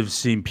motives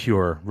seem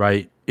pure,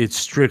 right? It's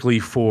strictly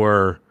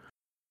for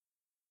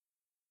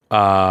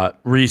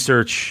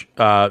research,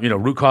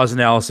 root cause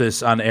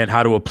analysis on and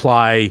how to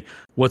apply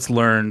what's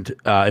learned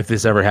if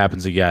this ever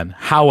happens again.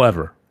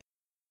 However,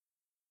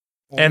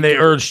 and they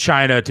urge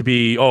China to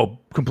be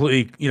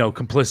completely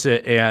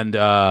complicit and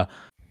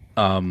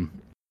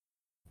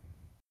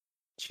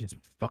geez,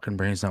 fucking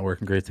brain's not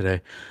working great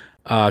today.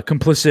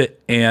 Complicit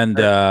and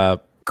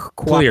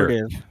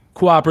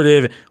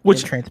cooperative,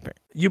 which transparent.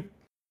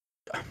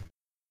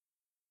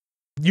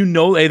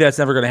 That's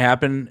never going to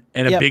happen,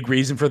 and a big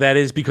reason for that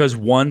is because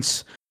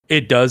once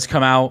it does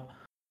come out,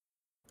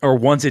 or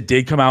once it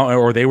did come out,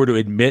 or they were to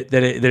admit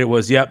that it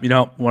was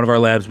one of our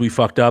labs, we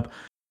fucked up,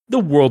 the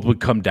world would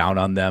come down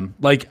on them.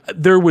 Like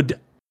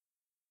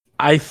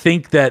I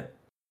think that,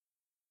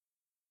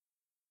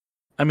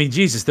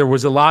 Jesus, there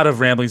was a lot of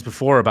ramblings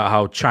before about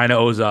how China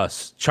owes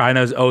us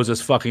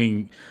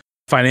fucking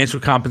financial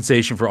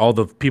compensation for all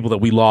the people that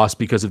we lost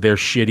because of their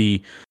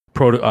shitty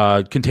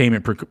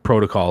containment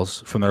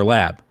protocols from their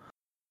lab.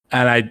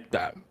 And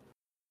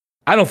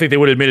I don't think they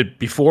would admit it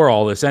before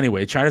all this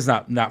anyway. China's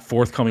not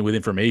forthcoming with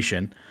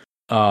information.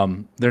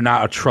 They're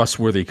not a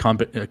trustworthy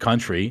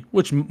country,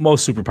 which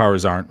most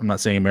superpowers aren't. I'm not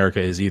saying America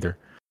is either.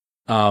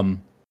 But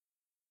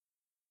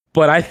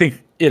I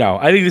think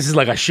this is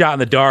like a shot in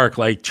the dark,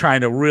 like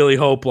trying to really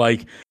hope,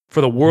 like, for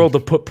the world to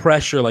put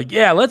pressure, like,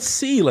 yeah, let's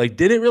see, like,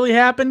 did it really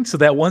happen? So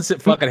that once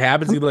it fucking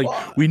happens, you'll be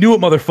like, we knew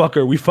it,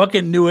 motherfucker. We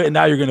fucking knew it, and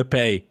now you're gonna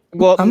pay.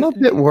 Well, I'm a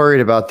bit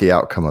worried about the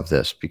outcome of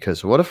this,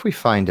 because what if we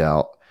find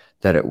out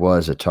that it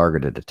was a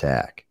targeted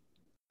attack?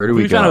 Where do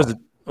we go?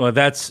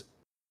 That's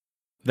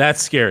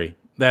scary.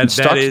 That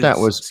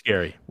is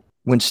scary.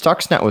 When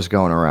Stuxnet was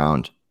going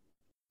around,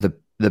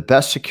 the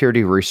best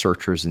security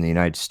researchers in the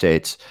United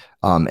States,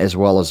 as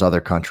well as other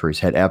countries,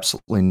 had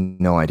absolutely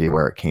no idea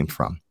where it came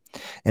from.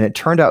 And it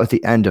turned out at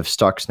the end of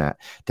Stuxnet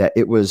that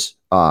it was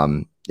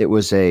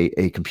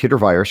a computer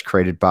virus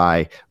created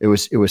by it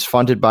was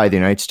funded by the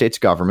United States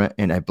government,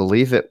 and I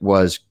believe it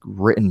was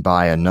written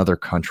by another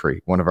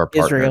country, one of our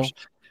partners. Israel.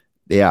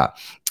 Yeah.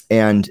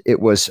 and it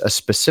was a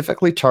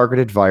specifically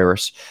targeted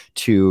virus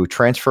to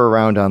transfer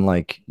around on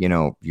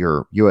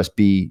your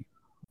USB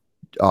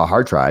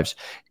hard drives,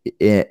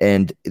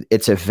 and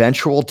its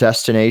eventual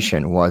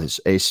destination was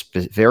a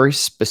very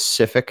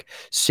specific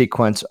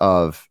sequence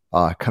of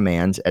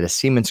commands at a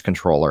Siemens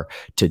controller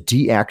to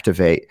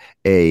deactivate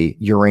a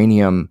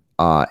uranium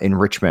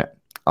enrichment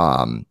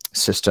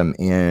system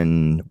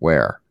in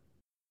where?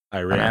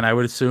 Iran, I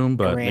would assume,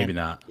 but Iran. maybe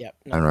not. Yep.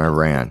 No,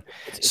 Iran.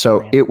 It's So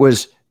Iran. it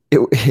was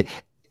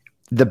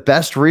the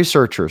best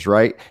researchers,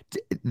 right?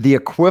 The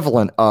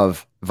equivalent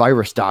of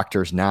virus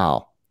doctors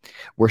now.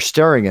 We're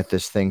staring at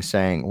this thing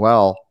saying,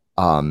 well,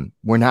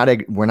 we're not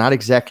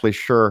exactly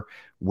sure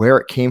where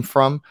it came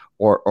from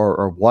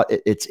or what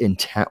its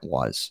intent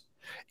was.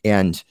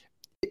 And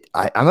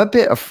I'm a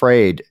bit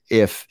afraid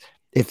if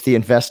the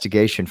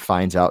investigation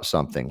finds out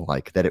something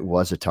like that it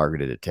was a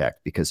targeted attack,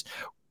 because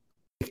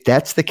if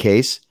that's the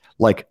case,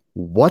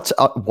 what's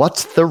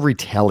the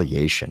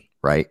retaliation,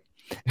 right?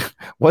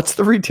 What's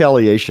the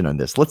retaliation on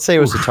this? Let's say it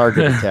was a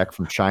targeted attack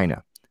from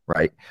China,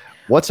 right?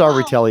 What's our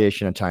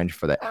retaliation in time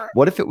for that?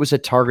 What if it was a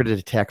targeted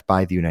attack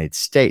by the United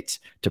States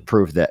to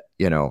prove that,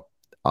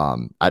 I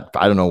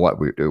don't know what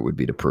it would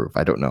be to prove.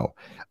 I don't know.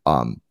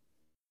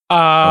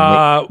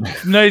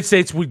 United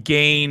States would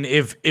gain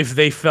if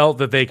they felt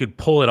that they could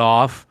pull it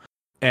off,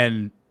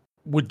 and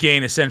would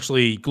gain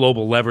essentially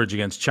global leverage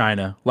against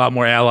China. A lot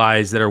more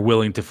allies that are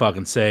willing to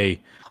fucking say,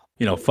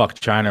 fuck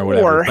China or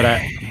whatever.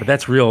 But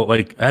that's real.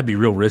 That'd be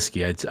real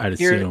risky. I'd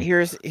assume.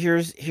 Here's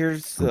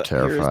I'm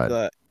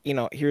terrified.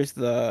 here's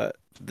the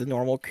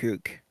normal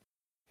kook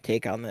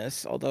take on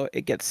this, although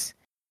it gets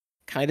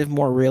kind of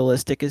more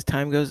realistic as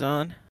time goes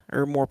on,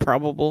 or more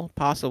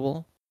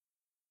possible.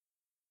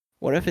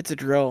 What if it's a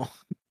drill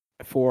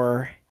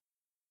for?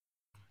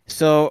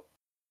 So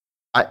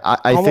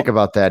I think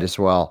about that as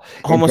well.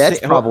 And that's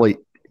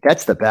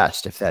the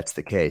best if that's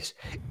the case,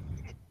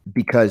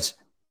 because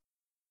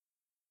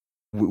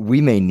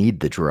we may need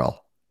the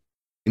drill.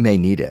 We may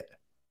need it,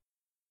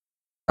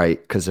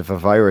 right? Because if a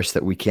virus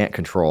that we can't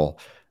control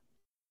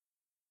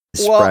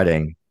is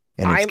spreading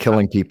and it's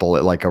killing people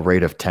at a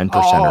rate of 10%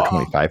 or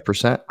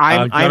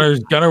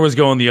 25%. Gunner was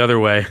going the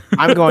other way.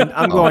 I'm going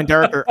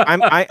darker.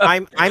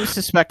 I'm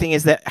suspecting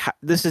is that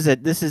this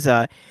is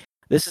a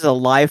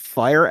live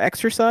fire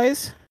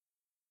exercise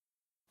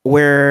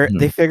where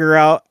they figure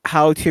out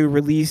how to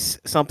release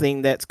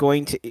something that's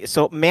going to.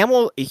 So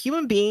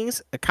human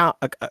beings account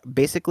for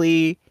this is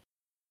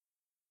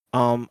not where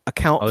something I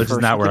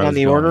on was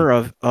the going. order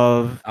of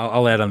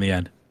I'll add on the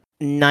end.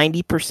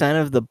 90%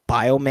 of the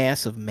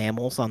biomass of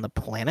mammals on the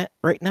planet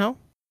right now.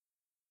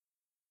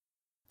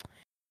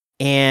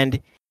 And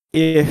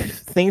if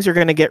things are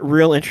going to get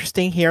real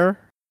interesting here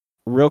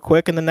real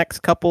quick in the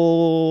next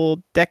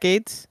couple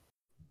decades.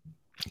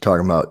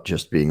 Talking about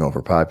just being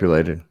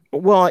overpopulated.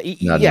 Well,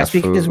 Not yes,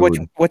 enough because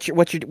food.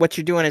 what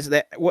you're doing is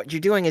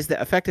that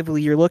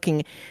effectively you're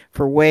looking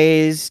for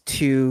ways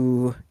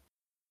to.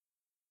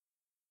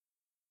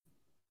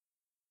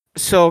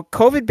 So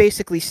COVID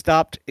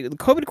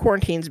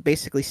quarantines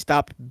basically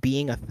stopped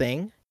being a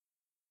thing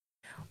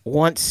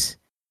once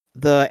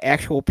the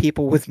actual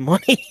people with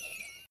money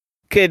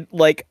could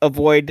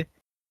avoid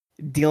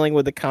dealing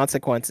with the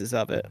consequences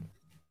of it.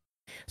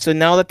 So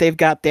now that they've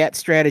got that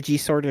strategy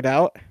sorted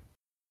out,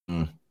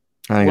 I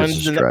think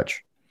it's a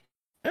stretch.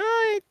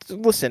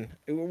 Listen,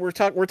 we're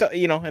talking,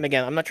 and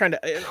again, I'm not trying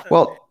to.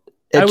 Well,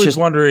 I was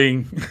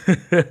wondering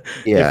if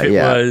it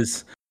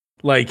was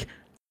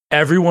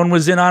everyone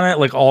was in on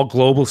it, all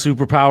global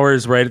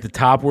superpowers right at the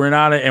top were in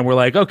on it, and we're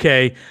like,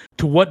 okay,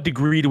 to what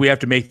degree do we have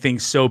to make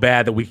things so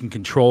bad that we can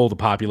control the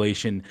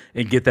population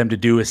and get them to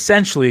do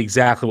essentially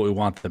exactly what we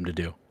want them to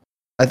do?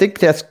 I think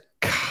that's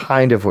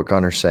kind of what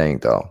Gunner's saying,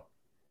 though.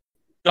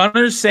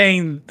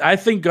 I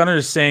think Gunner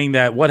is saying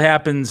that what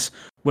happens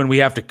when we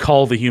have to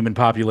cull the human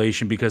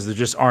population because there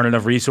just aren't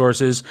enough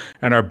resources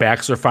and our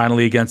backs are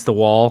finally against the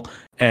wall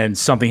and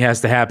something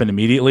has to happen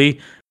immediately.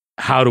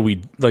 How do we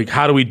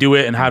do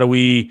it, and how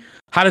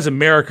does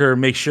America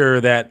make sure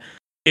that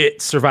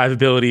its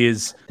survivability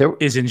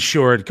is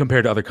ensured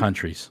compared to other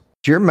countries?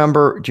 Do you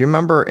remember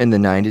in the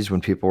 90s when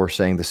people were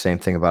saying the same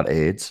thing about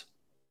AIDS?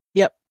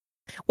 Yep.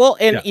 Well,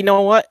 and you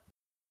know what?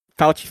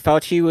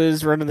 Fauci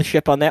was running the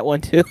ship on that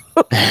one too.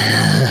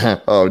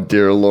 Oh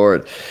dear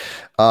Lord.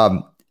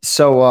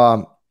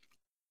 So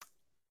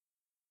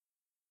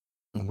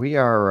we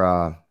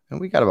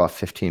got about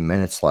 15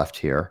 minutes left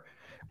here.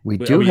 We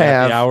have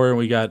the hour, and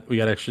we got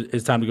extra.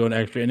 It's time to go into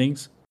extra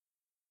innings.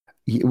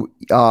 We were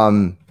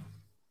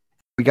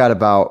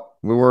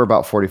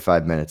about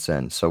 45 minutes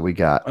in, so we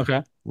got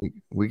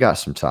we got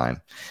some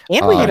time.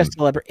 And we had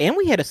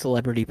a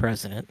celebrity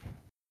president.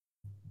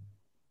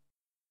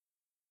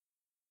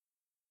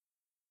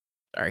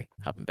 Sorry,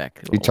 hopping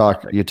back. You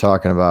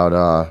talking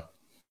about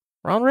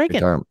Ronald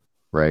Reagan.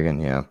 Reagan,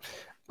 yeah.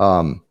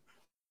 I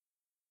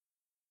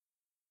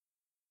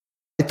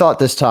thought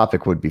this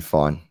topic would be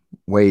fun.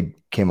 Wade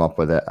came up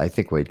with it. I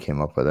think Wade came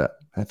up with it.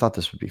 I thought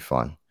this would be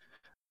fun.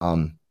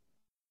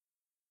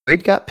 Wade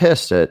Wade got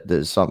pissed at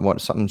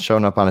something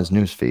showing up on his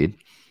news feed.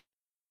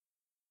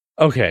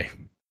 Okay.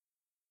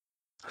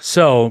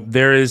 So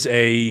there is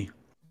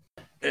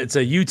it's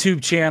a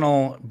YouTube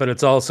channel, but it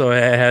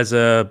has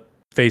a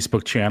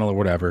Facebook channel or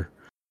whatever.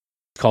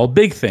 It's called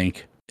Big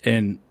Think.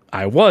 And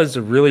I was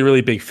a really,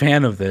 really big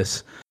fan of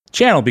this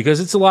channel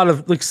because it's a lot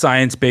of like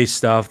science-based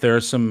stuff. There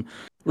are some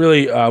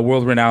really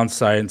world-renowned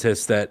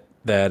scientists that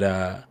that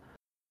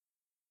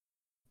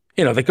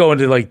go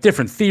into like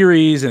different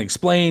theories and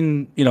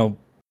explain,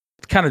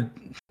 kind of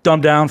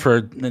dumbed down for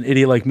an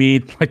idiot like me,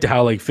 like to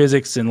how like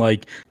physics and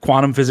like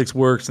quantum physics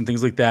works and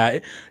things like that.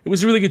 It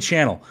was a really good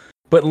channel.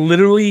 But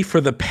literally for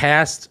the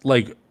past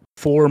like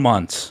 4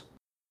 months,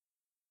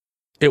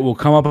 it will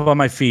come up on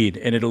my feed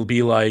and it'll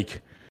be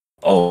like,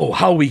 oh,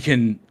 how we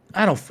can,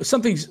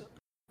 something's,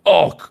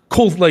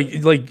 cold,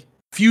 like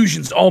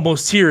fusion's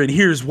almost here and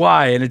here's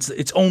why. And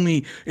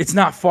it's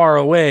not far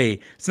away.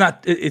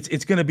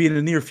 It's going to be in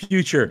the near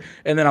future.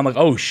 And then I'm like,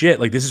 oh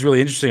shit, like this is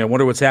really interesting. I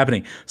wonder what's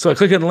happening. So I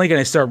click on the link and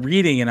I start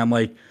reading and I'm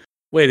like,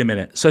 wait a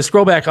minute. So I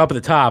scroll back up at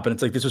the top and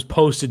it's like, this was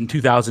posted in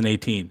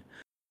 2018.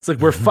 It's like,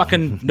 we're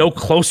fucking no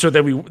closer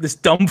than this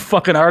dumb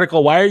fucking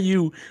article. Why are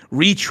you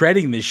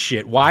retreading this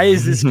shit? Why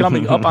is this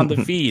coming up on the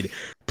feed?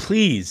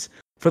 Please,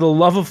 for the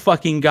love of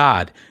fucking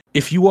God,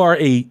 if you are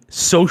a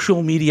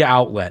social media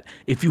outlet,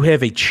 if you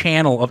have a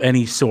channel of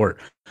any sort,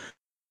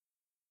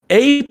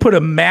 put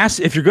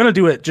if you're going to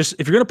do it,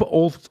 if you're going to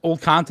put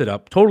old content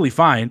up, totally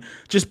fine.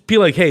 Just be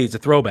like, hey, it's a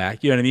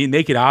throwback. You know what I mean?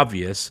 Make it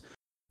obvious.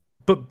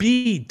 But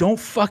B, don't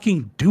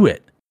fucking do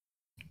it.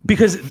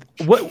 Because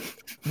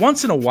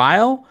once in a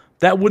while,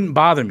 that wouldn't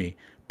bother me.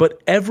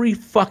 But every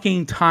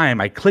fucking time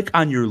I click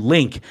on your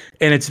link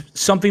and it's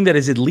something that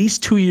is at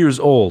least 2 years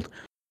old,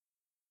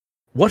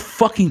 what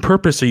fucking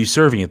purpose are you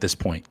serving at this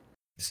point?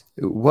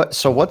 What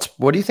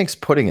do you think's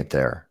putting it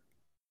there?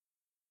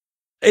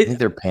 You think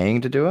they're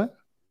paying to do it?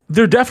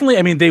 They're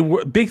definitely, they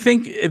were Big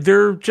Think.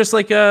 They're just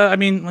like, I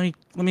want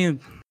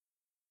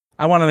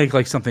to make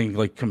like something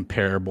like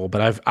comparable,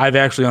 but I've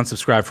actually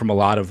unsubscribed from a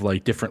lot of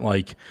like different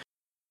like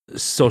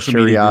social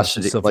media groups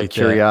and stuff like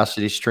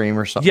Curiosity Stream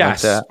or something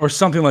like that. Or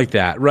something like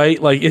that, right?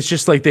 Like it's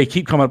just like they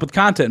keep coming up with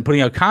content and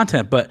putting out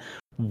content, but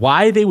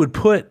why they would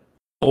put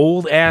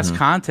old ass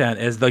content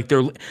as like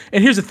and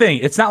here's the thing,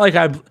 it's not like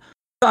I'm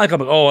like,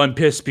 oh, I'm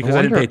pissed because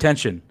I didn't pay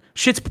attention.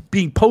 Shit's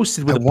being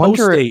posted with a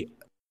post date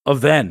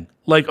of then,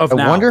 like of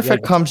now. I wonder if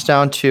it comes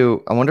down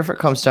to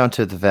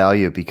the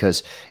value,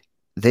 because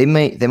they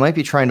might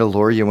be trying to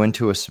lure you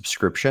into a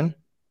subscription,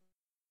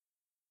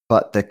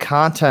 but the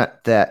content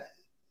that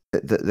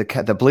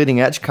the bleeding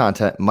edge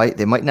content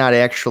they might not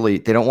actually,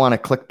 they don't want to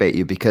clickbait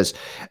you because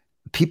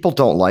people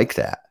don't like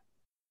that.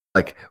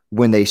 Like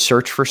when they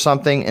search for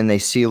something and they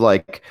see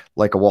like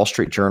a Wall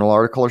Street Journal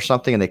article or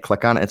something and they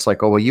click on it, it's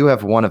like, oh, well, you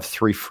have one of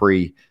 3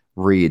 free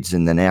reads.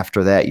 And then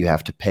after that, you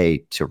have to pay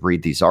to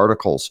read these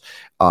articles.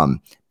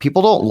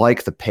 People don't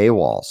like the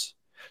paywalls.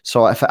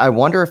 So I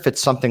wonder if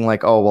it's something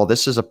like, oh, well,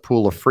 this is a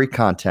pool of free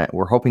content.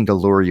 We're hoping to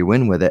lure you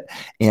in with it.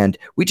 And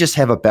we just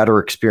have a better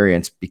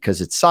experience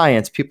because it's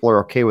science. People are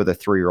okay with a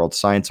 3-year-old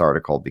science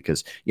article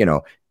because,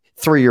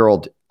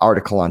 3-year-old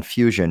article on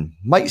fusion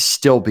might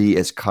still be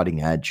as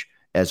cutting edge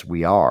as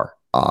we are.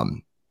 I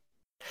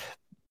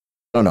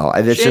don't know.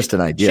 It's just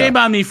an idea. Shame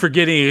on me for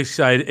getting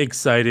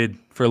excited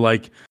for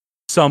like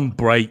some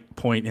bright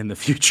point in the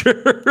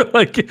future.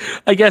 Like,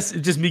 I guess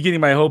just me getting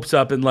my hopes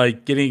up and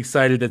like getting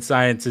excited that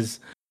science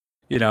is,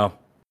 I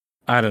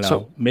don't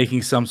know,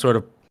 making some sort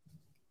of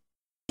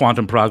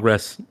quantum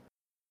progress.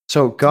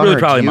 So, Gunnar, it's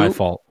really probably my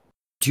fault.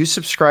 Do you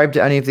subscribe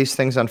to any of these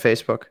things on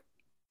Facebook?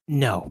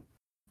 No.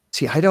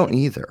 See, I don't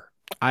either.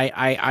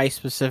 I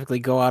specifically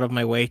go out of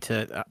my way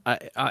to.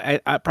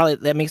 I probably,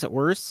 that makes it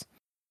worse.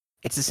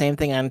 It's the same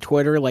thing on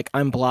Twitter. Like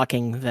I'm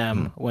blocking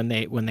them when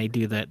they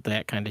do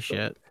that kind of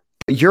shit.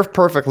 You're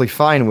perfectly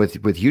fine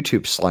with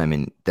YouTube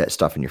slamming that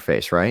stuff in your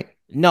face, right?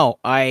 No,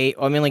 I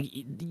mean, like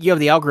you have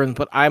the algorithm,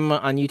 but I'm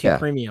on YouTube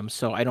Premium,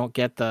 so I don't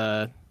get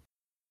the.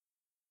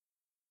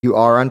 You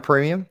are on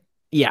Premium?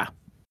 Yeah.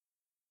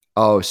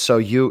 Oh,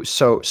 so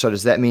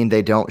does that mean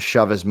they don't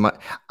shove as much?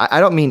 I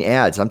don't mean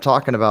ads. I'm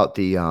talking about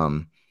the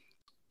algorithm.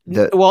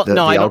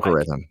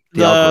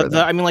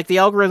 I mean, like the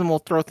algorithm will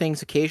throw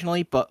things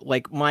occasionally, but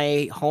like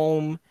my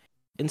home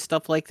and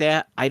stuff like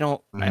that, I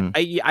don't.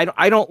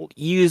 I don't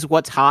use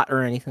what's hot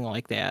or anything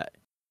like that.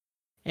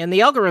 And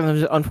the algorithm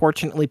is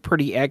unfortunately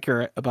pretty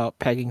accurate about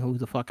pegging who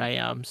the fuck I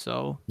am.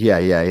 So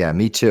yeah.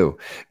 Me too.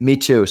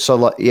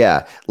 So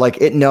yeah, like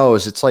it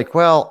knows. It's like,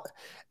 well,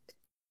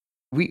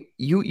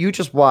 you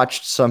just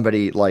watched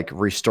somebody like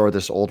restore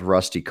this old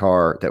rusty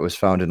car that was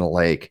found in a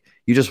lake.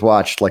 You just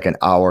watched like an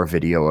hour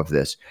video of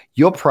this.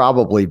 You'll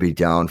probably be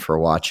down for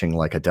watching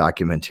like a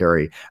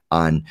documentary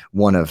on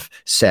one of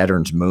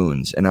Saturn's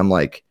moons. And I'm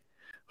like,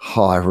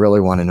 oh, I really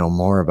want to know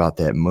more about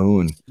that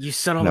moon. You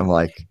son of a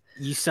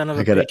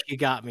bitch, you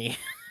got me.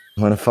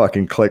 I'm gonna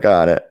fucking click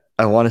on it.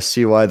 I want to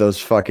see why those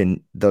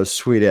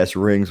sweet ass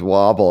rings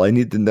wobble. I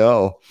need to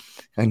know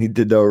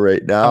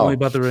right now. Tell me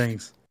about the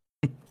rings.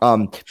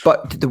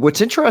 But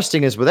what's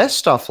interesting is with that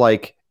stuff,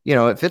 like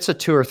if it's a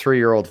 2 or 3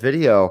 year old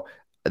video,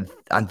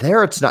 on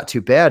there it's not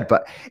too bad.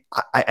 But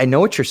I know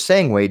what you're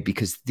saying, Wade,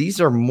 because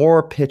these are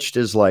more pitched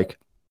as like,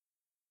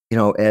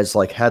 as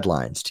like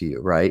headlines to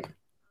you, right?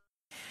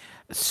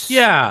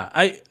 Yeah,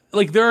 I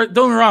like don't get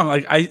me wrong,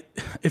 like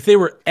if they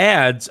were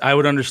ads, I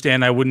would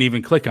understand. I wouldn't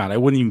even click on it. I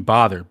wouldn't even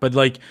bother. But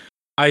like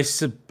I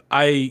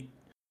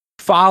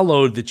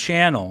followed the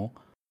channel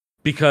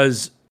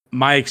because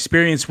my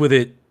experience with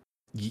it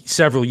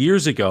several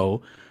years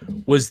ago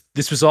was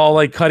all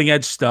like cutting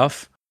edge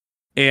stuff,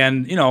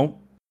 and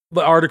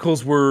the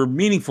articles were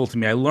meaningful to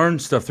me. I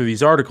learned stuff through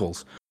these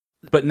articles.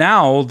 But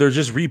now they're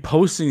just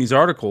reposting these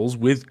articles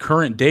with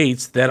current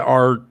dates that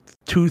are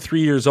 2-3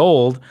 years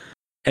old,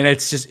 and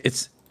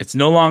it's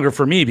no longer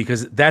for me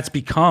because that's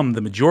become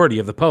the majority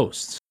of the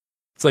posts.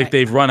 It's like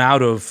they've run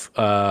out of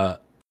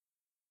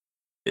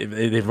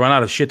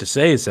shit to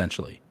say,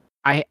 essentially.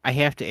 I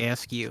have to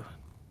ask you,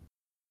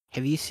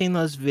 have you seen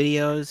those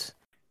videos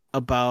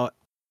about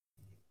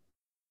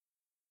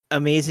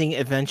amazing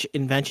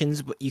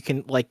inventions, but you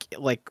can like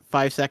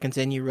 5 seconds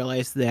in you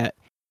realize that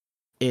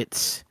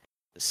it's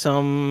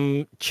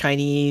some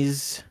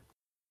Chinese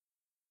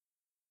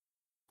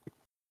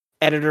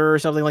editor or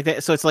something like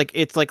that? So it's like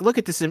look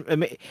at this,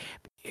 it's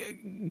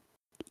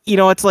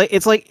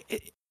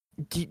like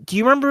do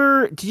you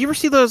remember, did you ever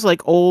see those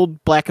like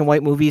old black and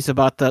white movies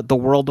about the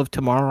world of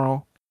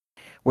tomorrow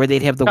where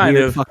they'd have the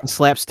weird fucking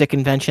slapstick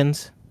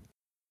inventions?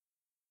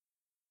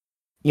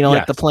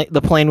 Like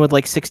the plane with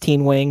like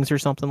 16 wings or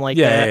something like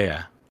that.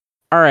 Yeah.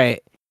 All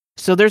right.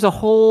 So there's a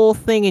whole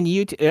thing in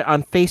YouTube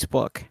on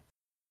Facebook,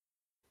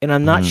 and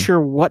I'm not sure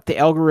what the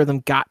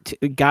algorithm got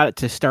it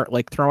to start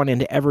like throwing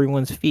into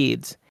everyone's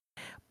feeds,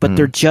 but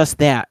they're just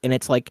that. And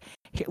it's like,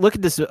 look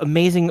at this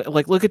amazing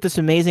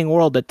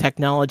world that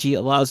technology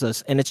allows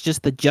us, and it's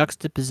just the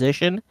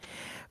juxtaposition,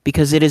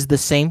 because it is the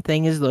same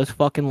thing as those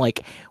fucking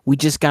like, we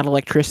just got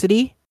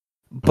electricity.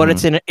 But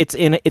it's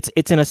in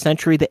a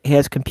century that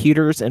has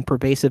computers and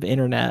pervasive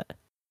internet,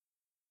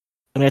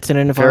 and it's in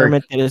an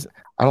environment that is.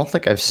 I don't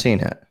think I've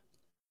seen it.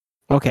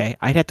 Okay,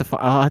 I'll have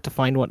to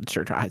find one.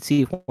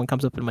 See if one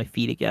comes up in my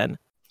feed again.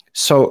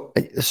 So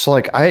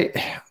like I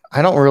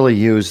don't really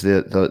use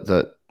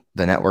the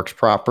networks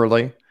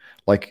properly,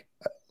 like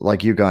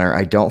you, Gunnar.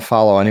 I don't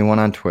follow anyone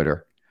on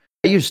Twitter.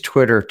 I use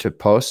Twitter to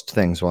post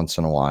things once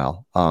in a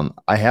while.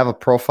 I have a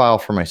profile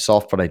for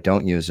myself, but I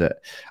don't use it.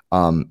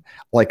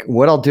 Like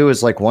what I'll do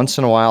is like once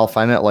in a while, if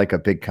I'm at like a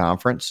big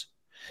conference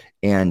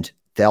and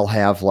they'll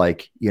have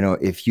like,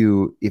 if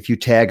you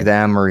tag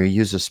them or you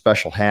use a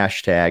special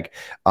hashtag,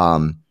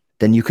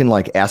 then you can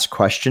like ask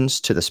questions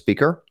to the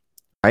speaker,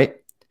 right?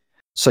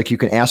 So like you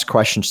can ask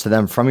questions to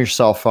them from your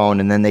cell phone,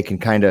 and then they can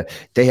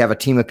they have a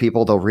team of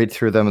people, they'll read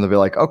through them and they'll be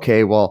like,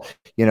 okay, well,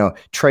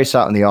 Trace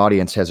out in the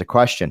audience has a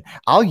question.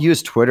 I'll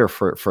use Twitter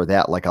for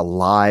that, like a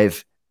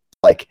live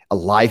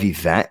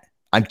event.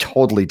 I'm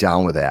totally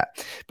down with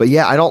that. But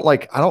yeah, I don't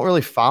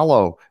really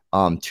follow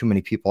too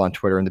many people on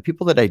Twitter, and the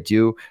people that I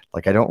do,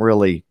 like, I don't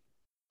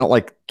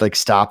like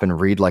stop and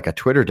read like a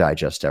Twitter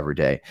digest every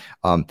day.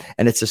 And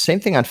it's the same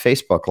thing on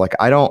Facebook. Like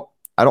I don't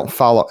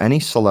follow any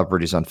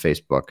celebrities on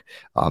Facebook.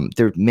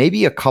 There may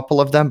be a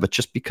couple of them, but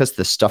just because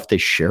the stuff they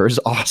share is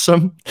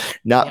awesome,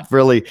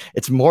 really.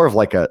 It's more of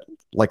like a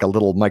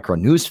little micro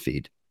news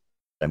feed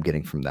I'm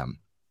getting from them.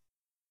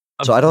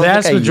 So I don't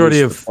think I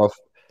majority of.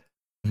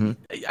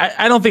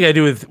 I don't think I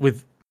do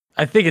with.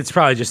 I think it's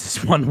probably just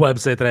this one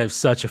website that I have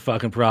such a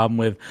fucking problem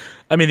with.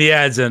 I mean, the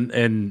ads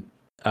and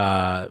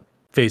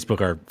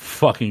Facebook are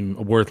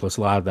fucking worthless,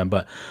 a lot of them.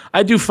 But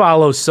I do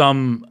follow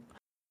some.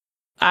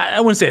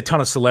 I wouldn't say a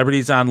ton of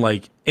celebrities on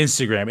like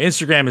Instagram.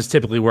 Instagram is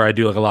typically where I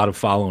do like a lot of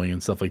following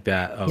and stuff like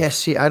that. Yeah.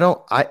 See,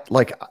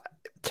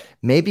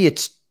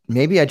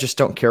 maybe I just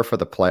don't care for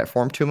the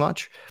platform too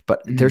much.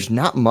 But there's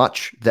not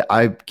much that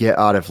I get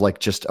out of like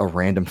just a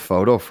random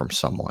photo from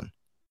someone.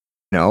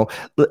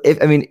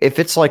 If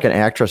it's like an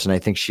actress and I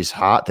think she's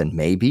hot, then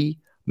maybe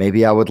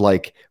I would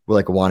like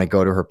want to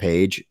go to her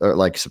page or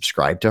like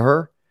subscribe to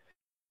her.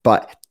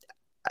 But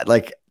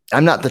like,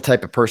 I'm not the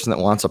type of person that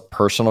wants a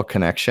personal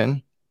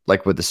connection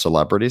like with the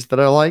celebrities that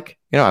I like.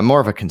 I'm more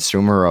of a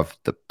consumer of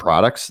the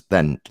products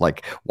than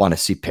like want to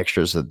see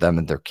pictures of them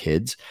and their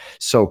kids.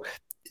 So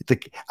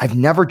I've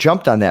never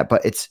jumped on that,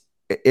 but it's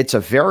a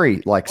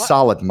very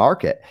solid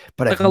market,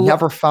 but like I've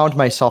never found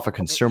myself a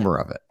consumer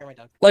of it.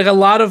 Like a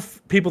lot of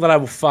people that I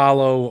will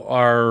follow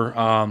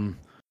are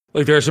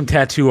like there are some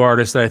tattoo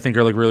artists that I think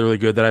are like really, really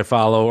good that I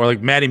follow, or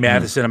like Maddie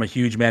Matheson. I'm a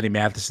huge Maddie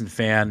Matheson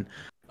fan.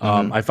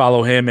 I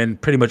follow him and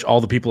pretty much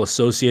all the people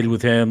associated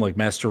with him, like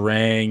Master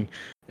Rang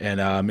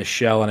and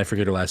Michelle, and I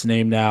forget her last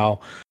name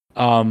now.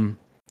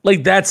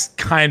 Like that's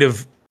kind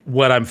of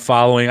what I'm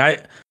following.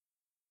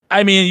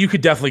 I mean, you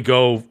could definitely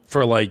go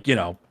for like,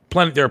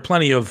 plenty. There are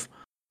plenty of,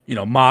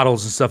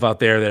 models and stuff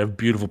out there that have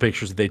beautiful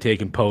pictures that they take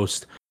and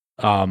post.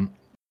 You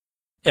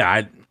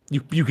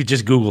could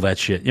just Google that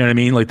shit. You know what I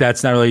mean? Like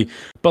that's not really,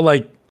 but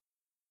like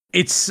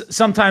it's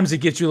sometimes it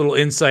gets you a little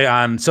insight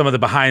on some of the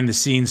behind the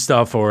scenes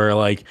stuff or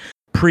like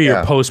pre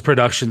or post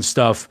production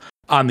stuff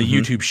on the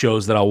YouTube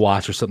shows that I'll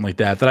watch or something like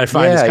that that I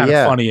find is kind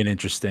of funny and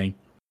interesting.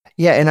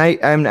 Yeah, and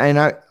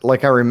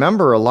I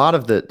remember a lot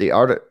of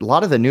a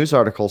lot of the news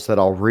articles that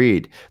I'll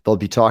read, they'll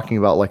be talking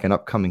about like an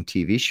upcoming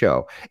TV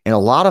show, and a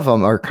lot of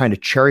them are kind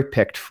of cherry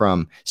picked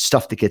from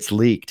stuff that gets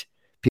leaked.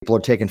 People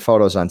are taking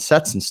photos on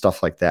sets and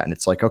stuff like that, and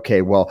it's like,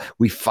 okay, well,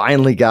 we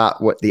finally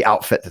got what the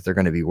outfit that they're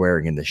going to be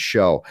wearing in this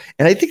show,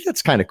 and I think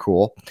that's kind of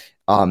cool.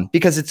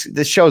 Because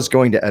the show is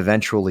going to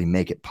eventually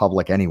make it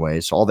public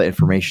anyways. So all the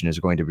information is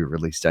going to be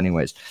released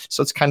anyways.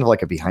 So it's kind of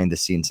like a behind the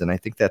scenes. And I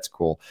think that's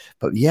cool.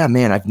 But yeah,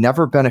 man, I've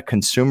never been a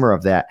consumer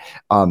of that.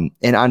 And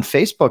on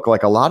Facebook,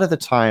 like a lot of the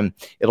time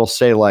it'll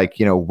say like,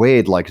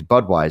 Wade likes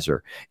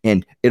Budweiser,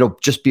 and it'll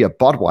just be a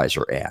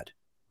Budweiser ad,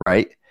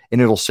 right? And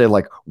it'll say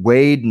like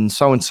Wade and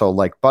so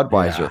like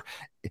Budweiser.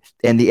 Yeah.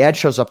 And the ad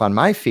shows up on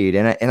my feed,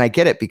 and I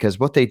get it, because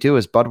what they do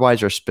is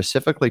Budweiser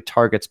specifically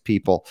targets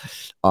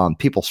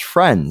people's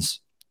friends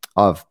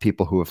of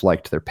people who have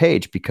liked their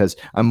page, because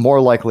I'm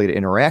more likely to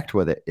interact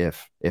with it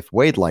if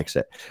Wade likes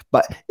it.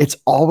 But it's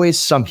always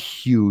some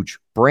huge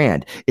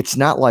brand. It's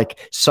not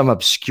like some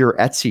obscure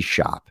Etsy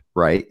shop,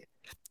 right?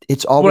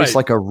 It's always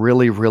like a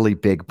really, really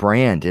big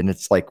brand. And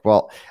it's like,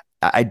 well,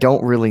 I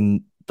don't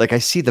really like, I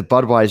see the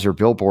Budweiser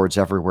billboards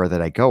everywhere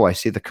that I go. I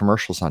see the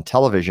commercials on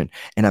television,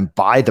 and I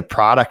buy the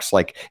products.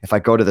 Like if I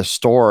go to the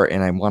store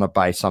and I want to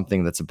buy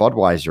something that's a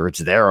Budweiser, it's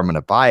there. I'm going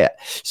to buy it.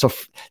 So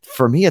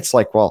for me, it's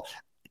like, well,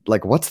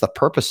 like what's the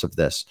purpose of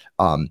this?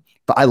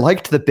 But I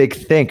liked the Big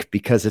Think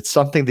because it's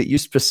something that you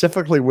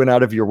specifically went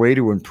out of your way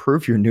to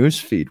improve your news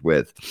feed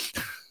with.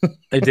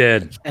 I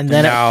did. And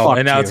then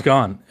now it's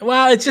gone.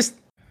 Well, it's just,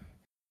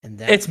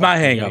 it's my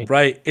hang up,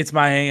 right? It's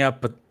my hang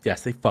up, but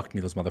yes, they fucked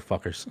me, those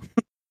motherfuckers.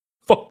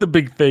 Fuck the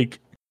Big Think.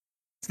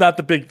 It's not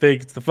the Big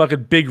Think. It's the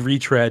fucking big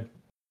retread.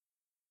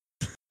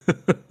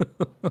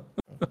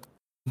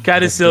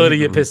 Kind of silly to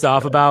get pissed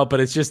off about, but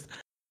it's just,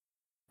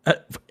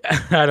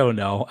 I don't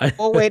know.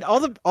 Well, wait, all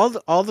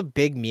the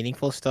big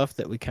meaningful stuff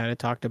that we kind of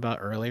talked about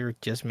earlier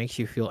just makes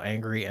you feel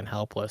angry and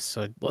helpless.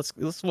 So let's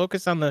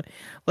focus on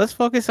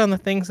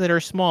the things that are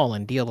small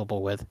and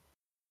dealable with.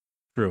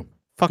 True.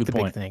 Fuck Good the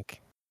point. Big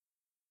Think.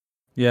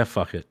 Yeah,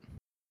 fuck it.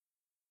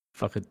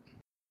 Fuck it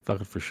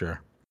for sure.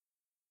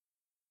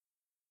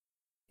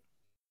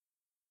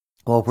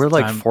 Well, we're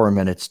like 4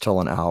 minutes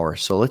till an hour,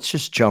 so let's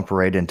just jump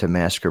right into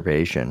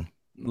masturbation.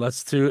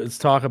 Let's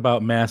talk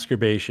about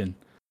masturbation.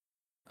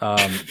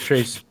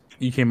 Trace,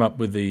 you came up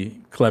with the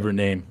clever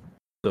name,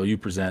 so you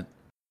present.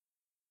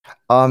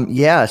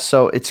 Yeah,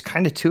 so it's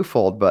kind of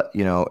twofold, but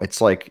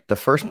it's like the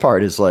first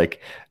part is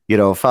like,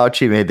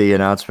 Fauci made the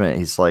announcement.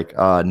 He's like,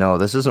 no,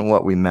 this isn't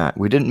what we meant.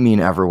 We didn't mean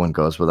everyone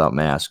goes without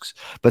masks.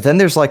 But then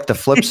there's like the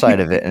flip side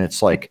of it, and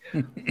it's like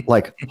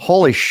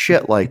holy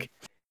shit, like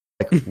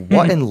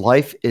what in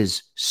life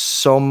is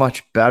so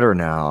much better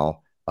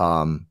now,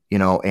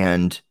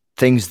 and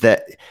things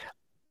that,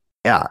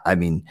 yeah, I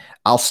mean,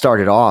 I'll start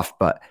it off,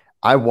 but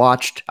I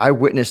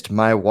witnessed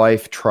my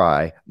wife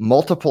try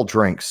multiple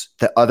drinks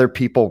that other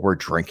people were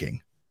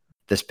drinking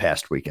this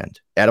past weekend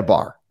at a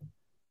bar,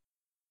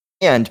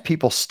 and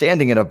people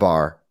standing at a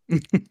bar,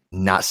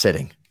 not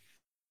sitting.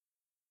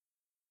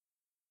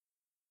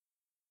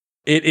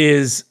 It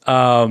is,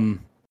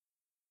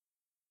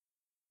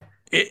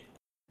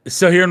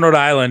 so here in Rhode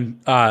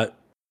Island,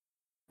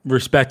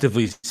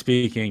 respectively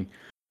speaking,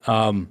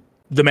 the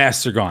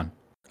masks are gone.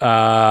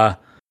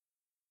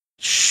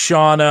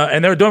 Shauna,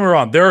 and don't get me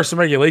wrong, there are some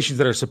regulations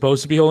that are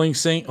supposed to be holding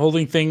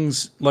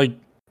things like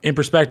in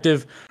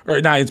perspective,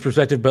 or not in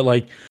perspective, but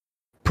like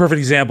perfect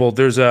example.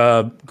 There's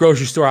a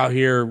grocery store out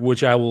here,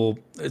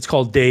 it's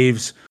called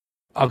Dave's.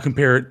 I'll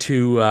compare it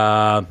to,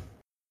 I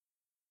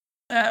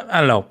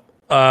don't know,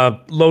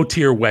 low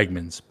tier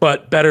Wegmans,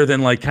 but better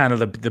than like kind of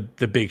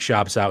the big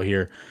shops out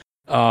here.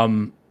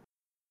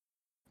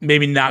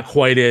 Maybe not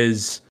quite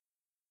as,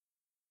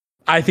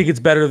 I think it's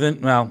better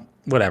than, well,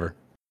 whatever.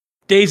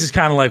 Dave's is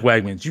kind of like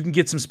Wegmans. You can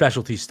get some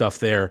specialty stuff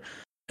there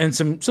and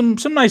some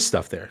nice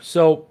stuff there.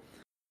 So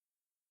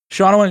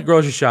Shauna went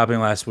grocery shopping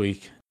last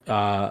week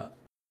by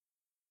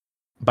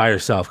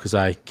herself, because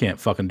I can't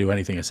fucking do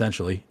anything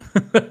essentially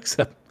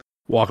except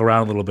walk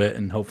around a little bit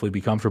and hopefully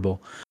be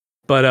comfortable.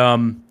 But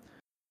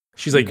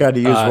she's like, got to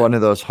use one of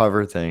those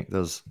hover things,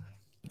 those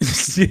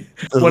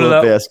one of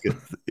those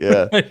baskets.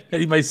 Yeah. I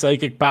need my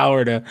psychic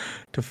power to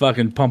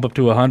fucking pump up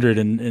to 100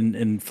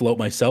 and float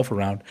myself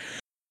around.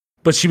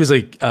 But she was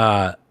like,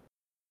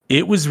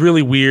 it was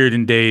really weird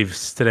in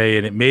Dave's today,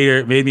 and it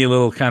made me a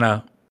little kind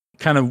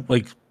of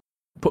like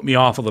put me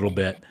off a little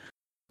bit.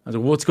 I was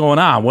like, what's going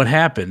on? What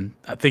happened?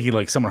 I'm thinking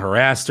like someone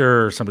harassed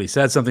her or somebody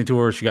said something to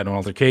her. She got in an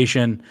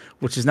altercation,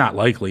 which is not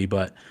likely,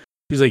 but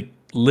she was like,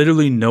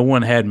 literally no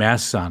one had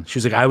masks on. She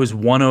was like,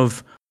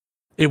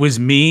 it was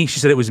me. She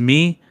said it was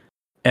me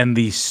and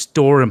the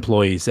store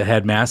employees that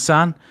had masks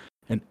on,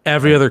 and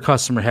every other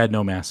customer had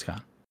no mask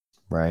on.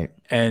 Right.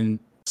 And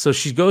so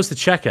she goes to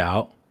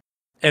checkout,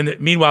 and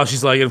meanwhile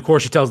she's like, and of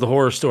course she tells the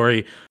horror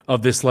story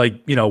of this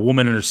like,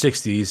 woman in her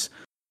 60s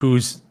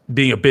who's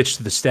being a bitch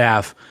to the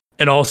staff,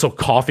 and also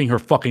coughing her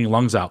fucking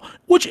lungs out,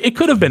 which it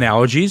could have been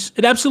allergies.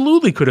 It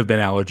absolutely could have been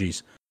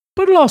allergies,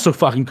 but it also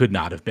fucking could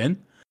not have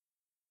been.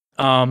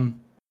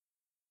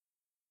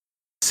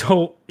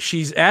 So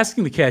she's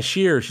asking the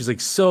cashier, she's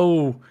like,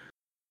 so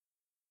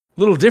a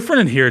little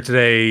different in here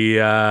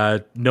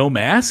today, no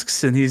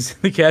masks? And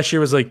the cashier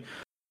was like,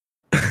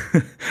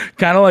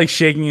 kind of like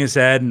shaking his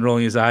head and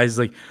rolling his eyes,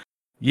 like,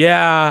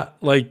 yeah,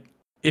 like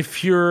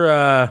if you're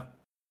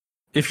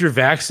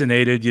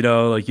vaccinated, you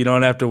know, like you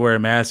don't have to wear a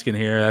mask in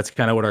here. That's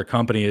kind of what our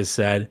company has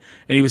said.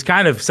 And he was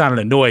kind of sounding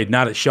annoyed,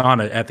 not at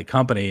Sean, at the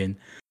company. And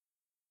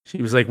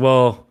she was like,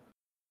 well,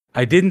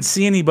 I didn't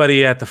see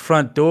anybody at the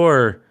front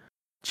door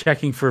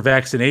checking for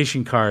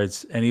vaccination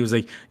cards. And he was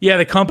like, yeah,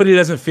 the company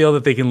doesn't feel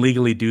that they can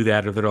legally do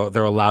that, or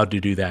they're allowed to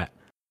do that.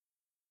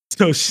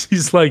 So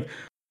she's like,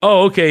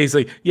 oh, okay. He's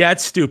like, yeah,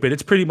 it's stupid.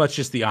 It's pretty much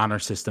just the honor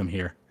system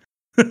here.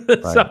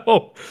 Right.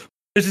 So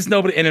there's just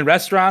nobody. And in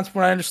restaurants, from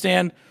what I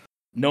understand,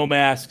 no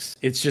masks.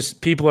 It's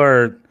just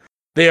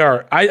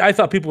I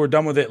thought people were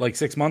done with it like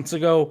 6 months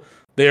ago.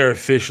 They are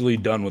officially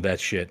done with that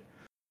shit.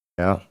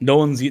 Yeah. No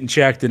one's getting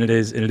checked, and it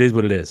is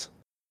what it is.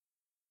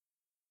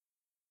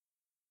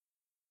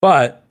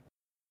 But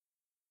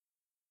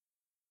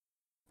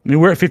I mean,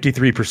 we're at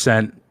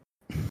 53%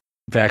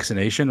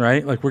 vaccination,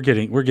 right? Like we're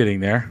getting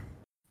there.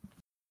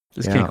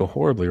 This can't go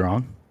horribly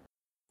wrong.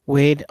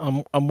 Wade,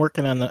 I'm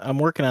working on that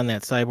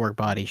cyborg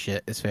body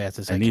shit as fast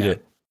as I need can.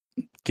 it.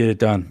 Get it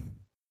done.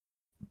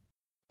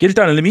 Get it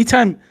done. In the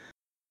meantime,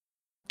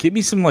 give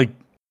me some, like,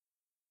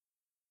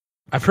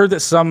 I've heard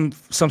that some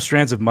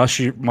strands of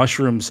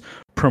mushrooms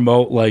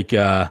promote like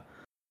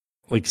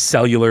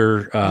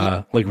cellular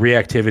like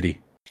reactivity.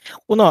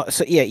 Well, no.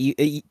 So yeah,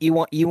 you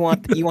want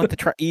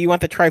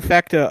the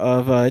trifecta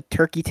of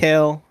turkey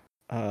tail,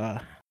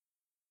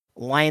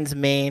 lion's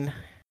mane,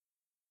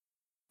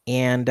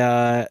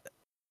 and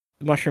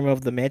mushroom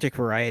of the magic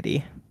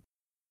variety.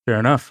 Fair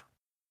enough.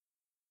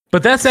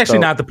 But that's actually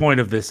not the point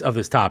of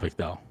this topic,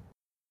 though.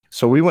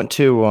 So we went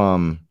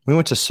to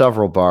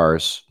several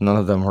bars. None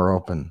of them were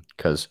open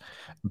because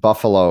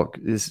Buffalo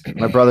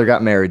my brother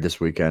got married this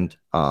weekend.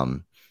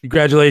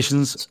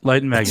 Congratulations,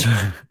 Light and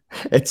Megan.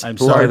 I'm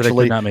sorry that I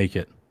could not make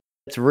it.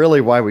 It's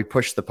really why we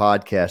pushed the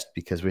podcast,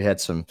 because we had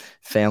some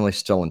family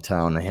still in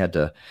town. I had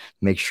to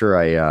make sure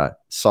I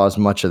saw as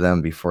much of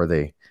them before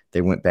they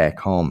went back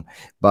home.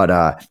 But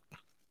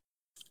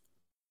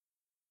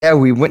yeah,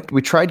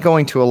 we tried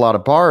going to a lot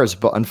of bars,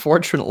 but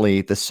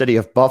unfortunately the city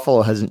of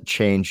Buffalo hasn't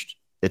changed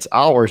its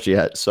hours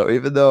yet. So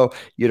even though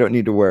you don't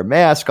need to wear a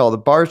mask, all the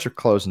bars are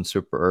closing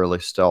super early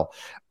still.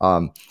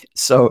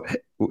 So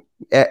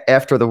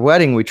after the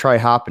wedding, we tried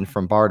hopping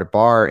from bar to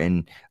bar,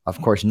 and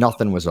of course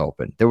nothing was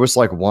open. There was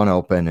like one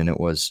open, and it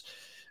was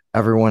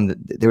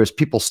there was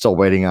people still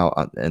waiting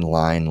out in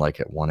line like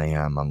at 1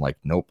 a.m. I'm like,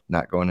 nope,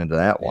 not going into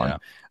that one.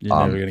 You're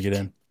never going to get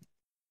in.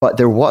 But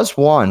there was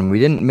one, we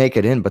didn't make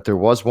it in, but there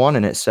was one,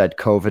 and it said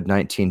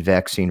COVID-19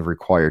 vaccine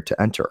required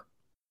to enter.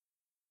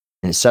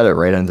 And it said it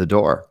right on the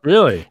door.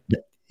 Really?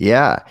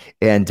 Yeah.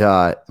 And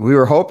we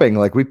were hoping,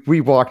 like, we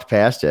walked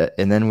past it,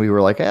 and then we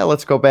were like,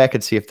 let's go back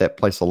and see if that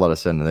place will let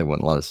us in. And they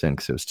wouldn't let us in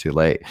because it was too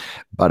late.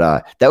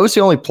 But that was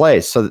the only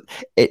place. So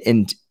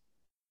and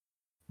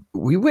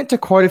we went to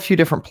quite a few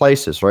different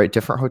places, right?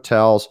 Different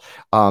hotels.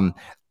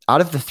 Out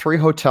of the 3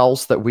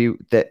 hotels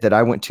that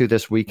I went to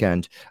this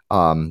weekend,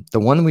 the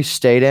one we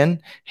stayed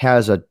in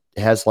has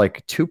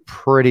like 2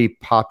 pretty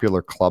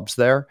popular clubs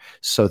there.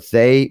 So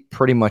they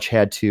pretty much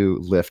had to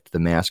lift the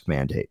mask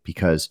mandate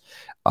because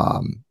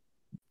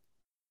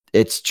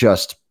it's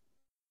just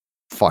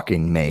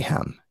fucking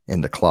mayhem in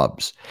the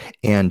clubs.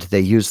 And they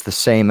use the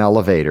same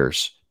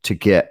elevators to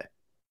get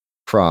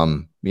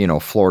from,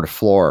 floor to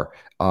floor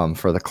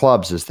for the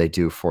clubs as they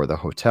do for the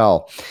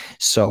hotel.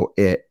 So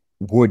it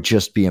would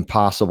just be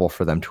impossible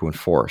for them to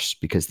enforce,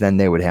 because then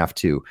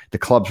the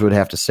clubs would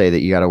have to say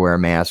that you got to wear a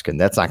mask,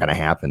 and that's not going to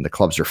happen. The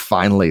clubs are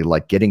finally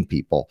like getting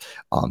people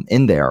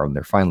in there, and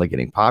they're finally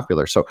getting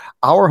popular. So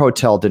our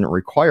hotel didn't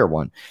require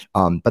one,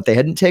 but they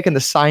hadn't taken the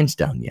signs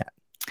down yet.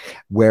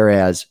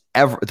 Whereas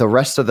the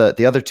rest of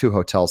the other 2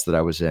 hotels that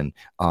I was in,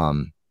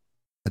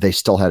 they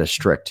still had a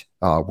strict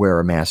wear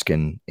a mask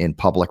in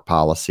public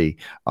policy,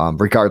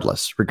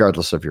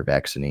 regardless of your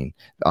vaccine,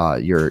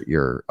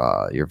 your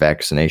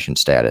vaccination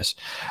status.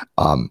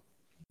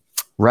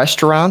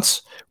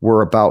 Restaurants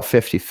were about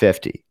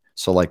 50-50.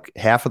 So like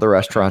half of the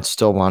restaurants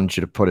still wanted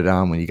you to put it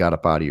on when you got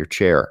up out of your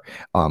chair,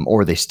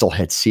 or they still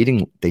had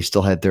seating. They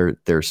still had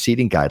their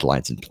seating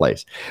guidelines in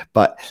place.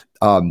 But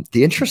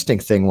the interesting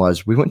thing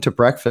was, we went to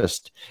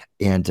breakfast,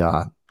 and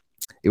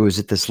it was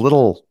at this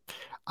little,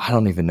 I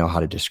don't even know how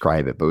to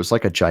describe it, but it was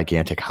like a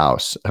gigantic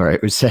house. All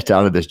right. We sat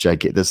down at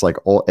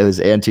this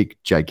antique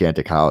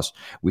gigantic house.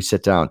 We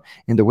sit down,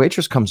 and the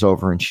waitress comes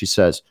over and she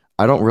says,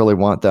 I don't really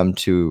want them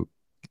to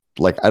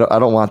I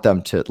don't want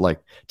them to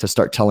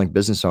start telling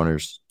business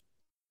owners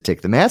to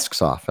take the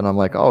masks off. And I'm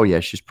like, oh yeah,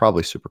 she's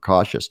probably super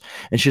cautious.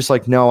 And she's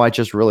like, no, I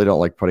just really don't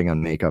like putting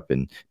on makeup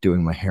and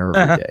doing my hair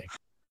every day.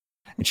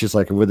 And she's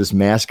like, with this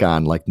mask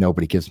on, like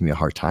nobody gives me a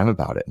hard time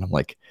about it. And I'm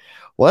like,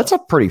 well, that's a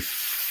pretty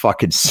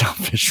fucking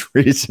selfish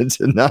reason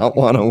to not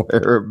want to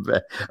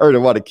wear or to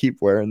want to keep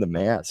wearing the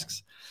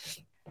masks.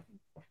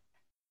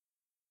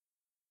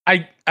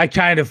 I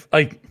kind of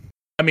like,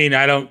 I mean,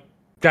 I don't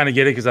kind of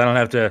get it because I don't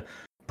have to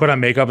put on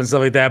makeup and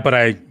stuff like that, but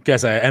I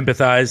guess I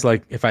empathize.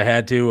 Like if I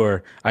had to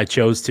or I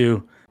chose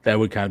to, that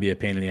would kind of be a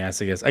pain in the ass,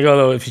 I guess.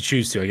 Although if you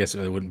choose to, I guess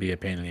it wouldn't be a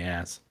pain in the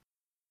ass.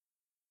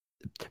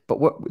 But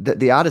what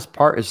the oddest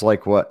part is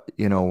like what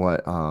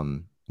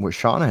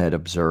Shauna had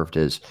observed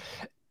is,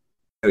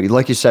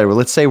 like you said, well,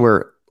 let's say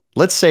we're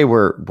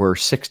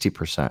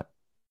 60%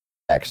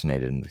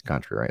 vaccinated in the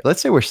country, right?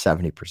 Let's say we're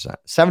 70%,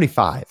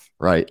 75,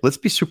 right? Let's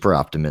be super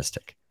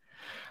optimistic.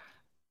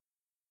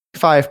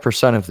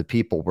 5% of the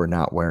people were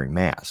not wearing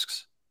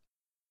masks.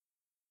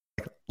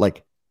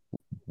 Like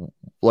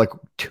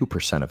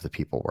 2% of the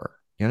people were.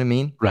 You know what I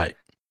mean? Right.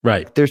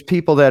 Right. There's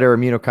people that are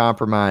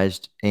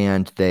immunocompromised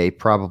and they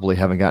probably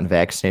haven't gotten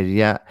vaccinated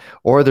yet,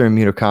 or they're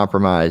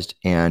immunocompromised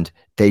and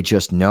they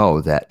just know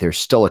that there's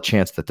still a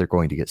chance that they're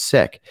going to get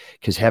sick,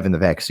 because having the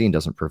vaccine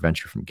doesn't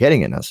prevent you from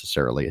getting it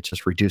necessarily. It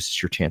just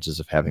reduces your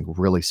chances of having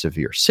really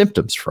severe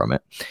symptoms from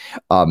it.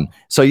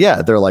 So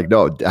yeah, they're like,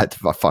 no,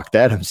 fuck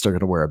that. I'm still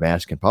going to wear a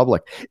mask in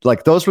public.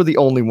 Like those were the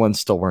only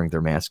ones still wearing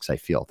their masks. I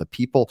feel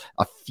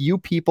a few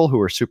people who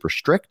are super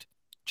strict,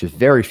 just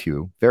very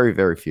few, very,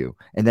 very few.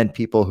 And then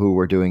people who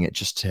were doing it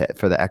just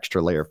for the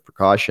extra layer of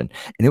precaution.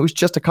 And it was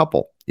just a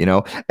couple,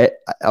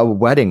 a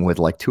wedding with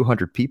like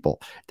 200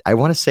 people. I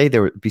want to say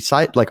there were,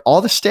 beside like all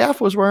the staff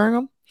was wearing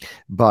them.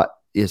 But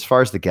as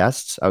far as the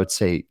guests, I would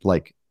say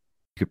like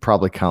you could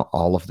probably count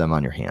all of them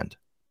on your hand.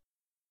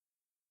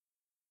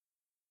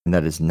 And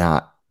that is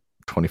not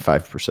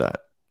 25%.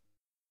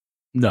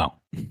 No.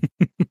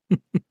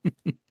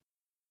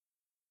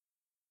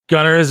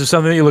 Gunnar, is there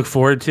something that you look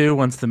forward to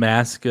once the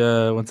mask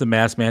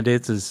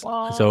mandates is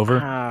over?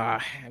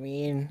 I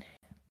mean,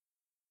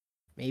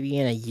 maybe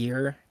in a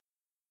year,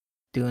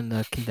 doing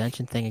the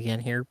convention thing again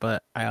here.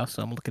 But I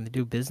also am looking to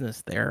do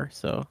business there,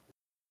 so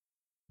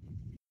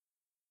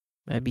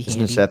that'd be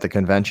business handy. At the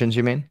conventions,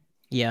 you mean?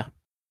 Yeah,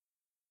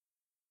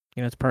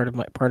 it's part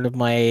of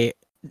my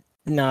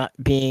not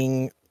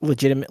being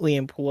legitimately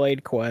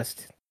employed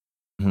quest.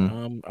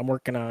 Mm-hmm. I'm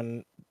working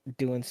on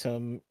doing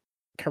some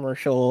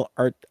commercial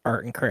art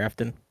and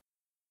crafting.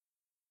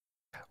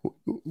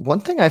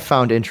 One thing I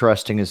found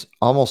interesting is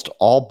almost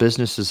all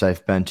businesses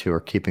I've been to are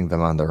keeping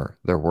them on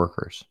their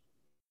workers.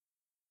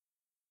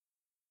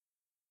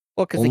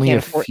 Well, because only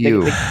a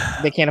few.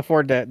 They can't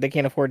afford to. They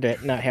can't afford to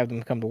not have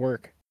them come to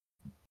work.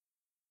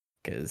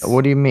 Because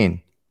what do you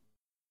mean?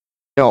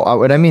 No,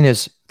 what I mean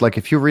is like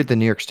if you read the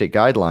New York State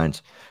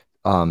guidelines,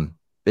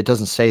 it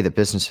doesn't say that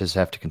businesses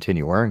have to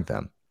continue wearing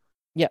them.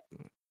 Yep.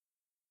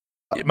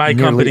 My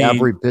Nearly company,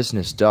 every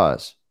business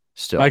does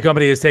still. My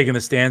company has taken the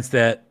stance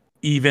that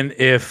even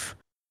if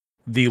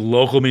the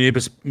local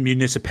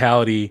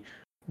municipality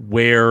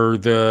where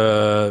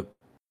the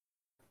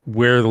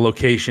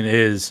location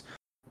is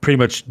pretty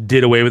much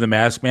did away with the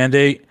mask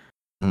mandate,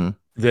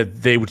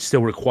 that they would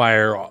still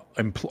require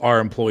our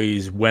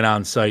employees when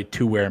on site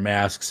to wear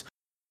masks.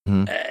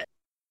 And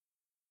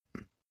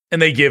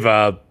they give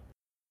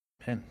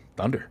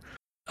thunder.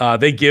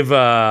 They give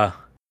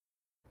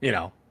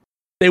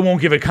they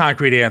won't give a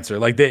concrete answer.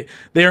 Like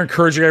they're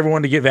encouraging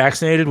everyone to get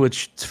vaccinated,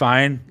 which is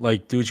fine.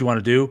 Like do what you want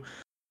to do.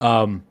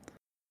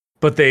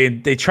 But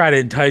they try to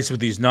entice with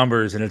these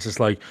numbers, and it's just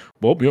like,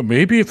 well,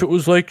 maybe if it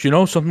was like,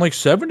 something like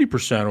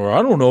 70%, or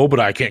I don't know, but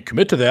I can't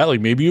commit to that.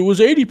 Like maybe it was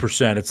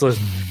 80%. It's like,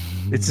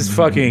 it's this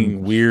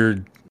fucking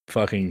weird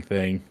fucking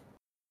thing.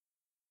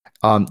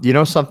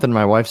 Something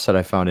my wife said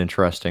I found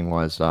interesting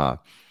was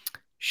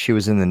she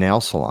was in the nail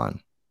salon,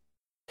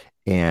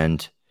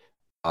 and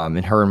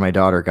her and my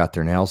daughter got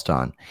their nails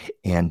done.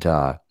 And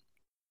the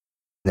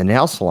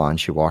nail salon,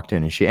 she walked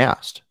in and she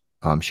asked.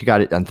 She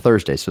got it on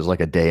Thursday, so it was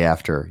like a day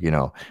after,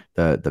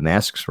 the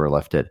masks were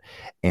lifted.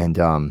 And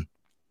of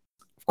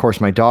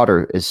course, my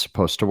daughter is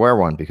supposed to wear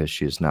one because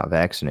she is not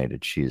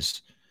vaccinated.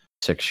 She's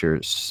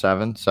 7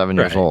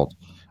 years old.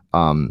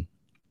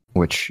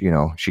 Which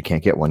she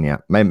can't get one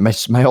yet.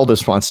 My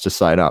oldest wants to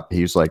sign up.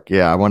 He's like,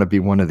 yeah, I want to be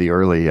one of the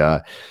early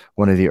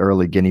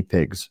guinea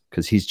pigs,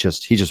 because he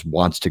just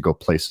wants to go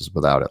places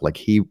without it. Like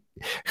he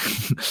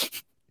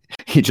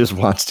just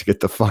wants to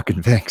get the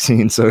fucking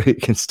vaccine so he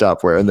can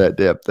stop wearing that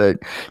damn thing.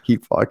 He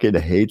fucking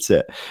hates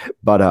it.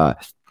 But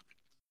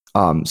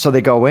so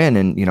they go in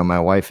and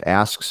my wife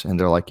asks and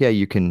they're like, yeah,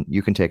 you can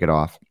take it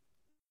off.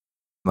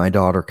 My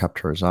daughter kept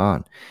hers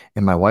on,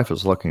 and my wife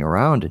was looking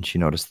around and she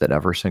noticed that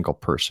every single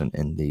person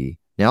in the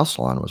nail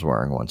salon was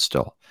wearing one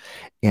still.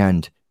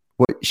 And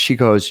she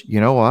goes, you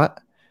know what?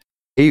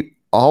 They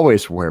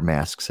always wear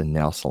masks in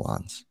nail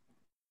salons.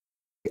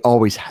 They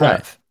always have.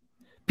 Right.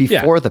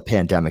 Before the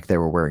pandemic, they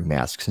were wearing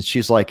masks. And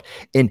she's like,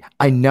 and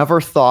I never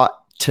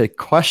thought to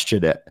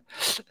question it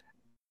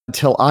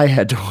until I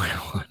had to wear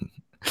one.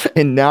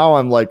 And now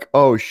I'm like,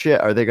 oh shit,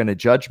 are they going to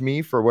judge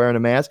me for wearing a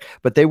mask?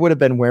 But they would have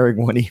been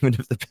wearing one even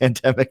if the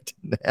pandemic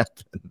didn't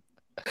happen.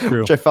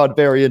 True. which I found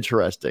very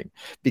interesting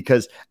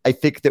because I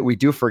think that we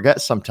do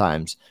forget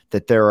sometimes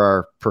that there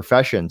are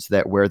professions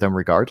that wear them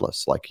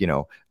regardless, like,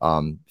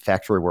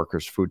 factory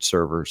workers, food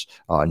servers,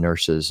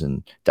 nurses,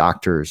 and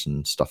doctors,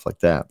 and stuff like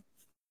that.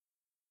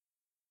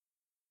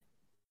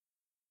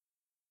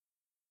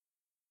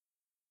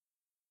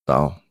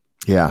 So,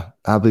 yeah,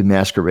 I'll be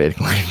masturbating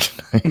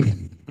later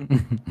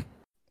tonight.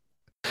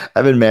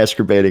 I've been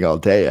masturbating all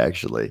day,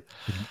 actually.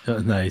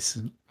 Nice.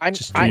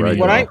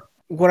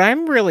 What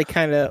I'm really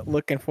kind of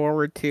looking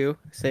forward to,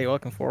 I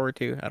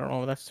don't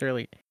know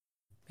necessarily,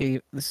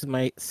 maybe this is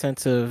my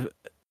sense of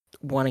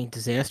wanting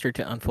disaster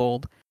to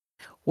unfold.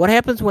 What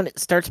happens when it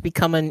starts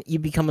becoming the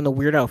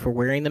weirdo for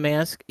wearing the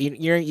mask?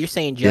 You're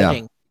saying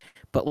judging,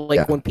 but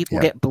like when people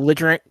get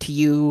belligerent to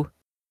you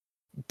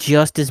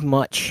just as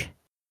much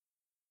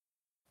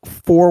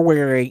for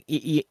wearing,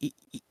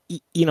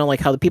 like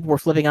how the people were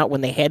flipping out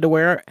when they had to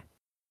wear it.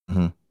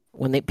 Mm-hmm.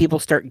 When people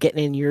start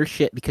getting in your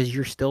shit because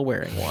you're still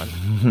wearing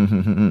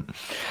one.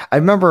 I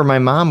remember my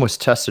mom was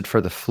tested for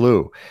the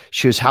flu.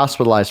 She was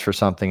hospitalized for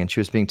something and she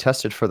was being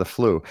tested for the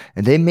flu.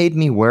 And they made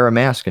me wear a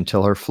mask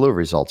until her flu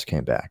results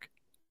came back.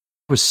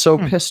 I was so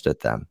pissed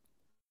at them.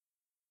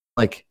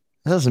 Like,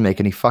 that doesn't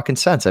make any fucking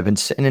sense. I've been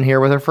sitting in here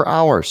with her for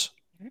hours.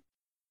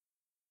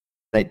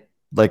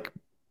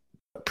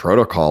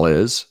 Protocol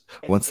is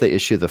once they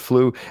issue the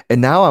flu.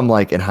 And now I'm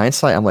like, in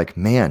hindsight, I'm like,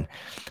 man,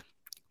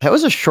 that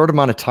was a short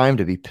amount of time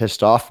to be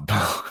pissed off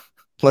about.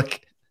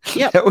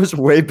 That was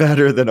way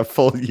better than a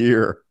full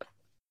year.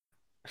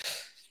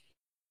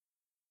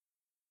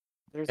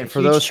 And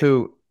for those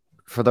who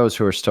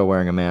are still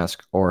wearing a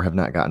mask or have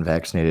not gotten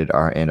vaccinated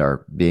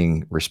are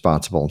being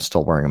responsible and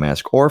still wearing a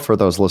mask, or for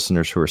those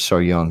listeners who are so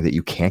young that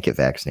you can't get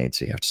vaccinated,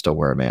 so you have to still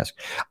wear a mask.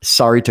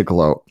 Sorry to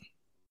gloat.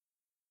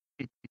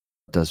 It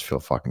does feel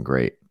fucking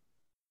great.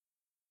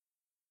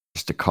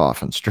 Just to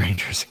cough on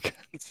strangers again.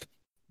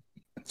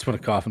 That's what a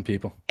coughing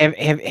people.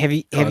 Have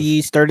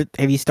you started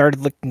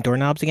licking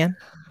doorknobs again?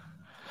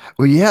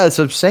 Well, yeah, that's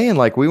what I'm saying.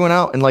 Like, we went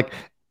out and like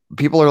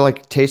people are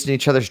like tasting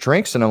each other's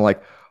drinks, and I'm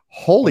like,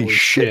 holy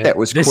shit, that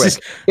was quick.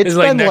 It's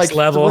been like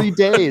level. 3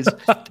 days.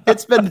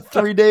 It's been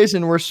 3 days,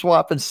 and we're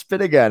swapping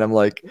spit again. I'm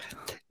like,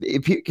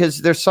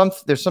 because there's some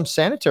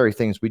sanitary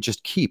things we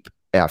just keep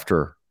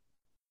after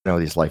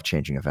these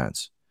life-changing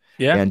events.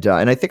 Yeah. And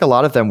I think a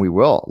lot of them we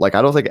will. Like,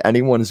 I don't think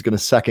anyone is going to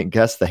second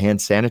guess the hand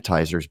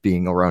sanitizers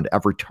being around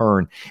every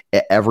turn,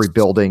 at every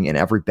building, in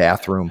every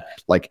bathroom.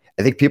 Like,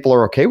 I think people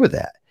are okay with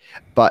that.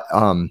 But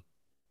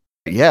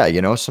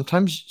yeah,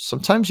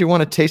 sometimes you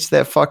want to taste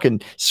that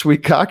fucking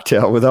sweet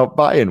cocktail without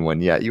buying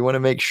one yet. You want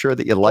to make sure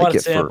that you like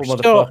it first.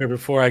 Motherfucker,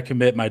 before I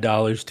commit my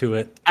dollars to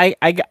it. I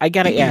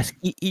gotta ask.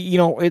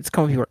 It's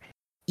coming before.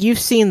 You've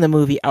seen the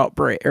movie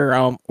Outbreak, or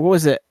what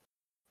was it?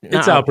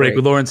 It's Outbreak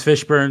with Lawrence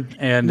Fishburne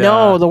and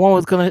the one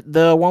with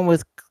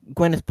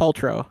Gwyneth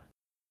Paltrow,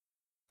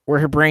 where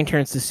her brain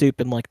turns to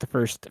soup in like the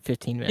first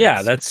 15 minutes.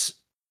 Yeah,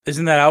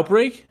 isn't that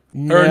Outbreak?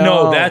 No. Or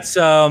no, that's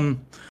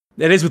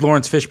that is with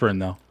Lawrence Fishburne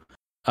though.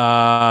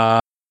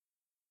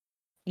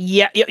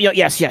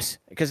 Yes.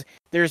 Because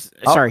there's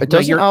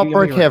doesn't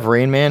Outbreak have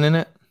Rain Man in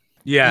it?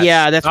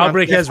 Yeah, that's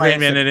Outbreak has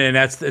Rain Man in it, and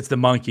it's the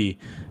monkey.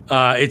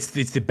 It's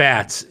the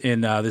bats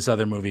in this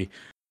other movie,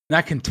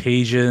 not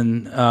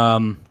Contagion.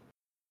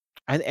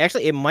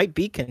 Actually, it might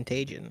be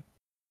Contagion.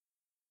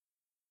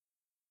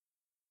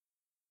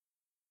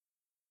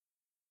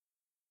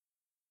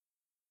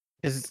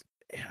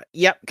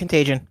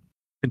 Contagion.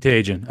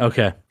 Contagion.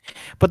 Okay.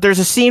 But there's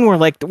a scene where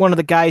like one of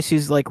the guys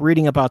who's like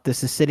reading about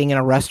this is sitting in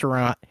a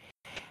restaurant,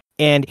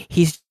 and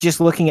he's just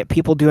looking at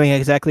people doing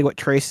exactly what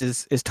Trace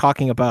is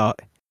talking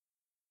about,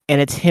 and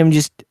it's him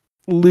just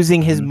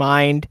losing his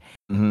mind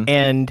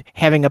and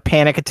having a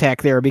panic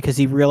attack there because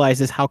he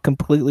realizes how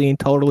completely and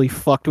totally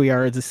fucked we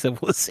are as a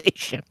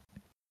civilization.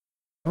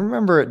 I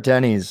remember at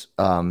Denny's,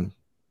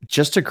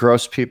 just to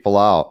gross people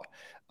out,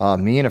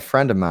 me and a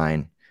friend of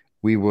mine,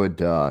 we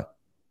would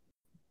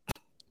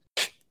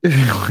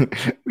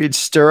we'd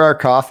stir our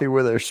coffee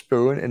with our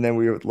spoon, and then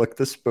we would lick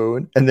the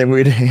spoon, and then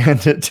we'd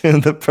hand it to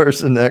the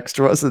person next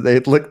to us, and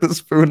they'd lick the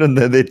spoon, and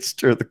then they'd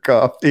stir the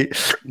coffee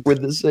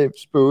with the same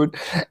spoon,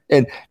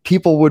 and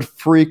people would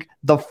freak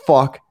the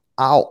fuck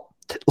out.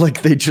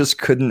 Like, they just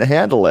couldn't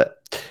handle it.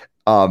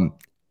 Oh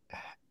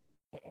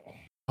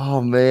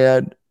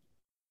man,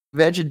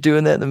 imagine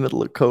doing that in the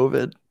middle of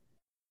COVID.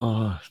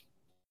 Oh,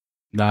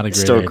 not a great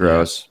still idea.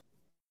 Gross.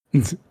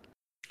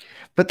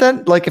 But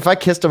then, like, if I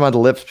kissed him on the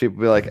lips, people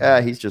would be like,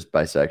 he's just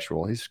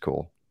bisexual. He's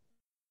cool.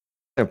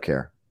 I don't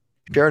care.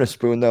 Sharing a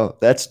spoon, though,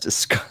 that's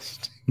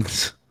disgusting.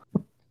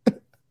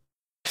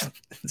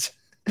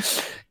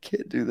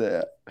 Can't do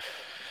that.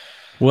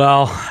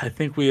 Well, I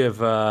think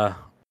we've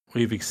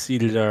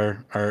exceeded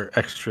our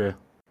extra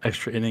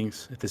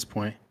innings at this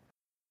point.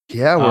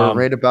 Yeah, we're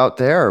right about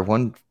there.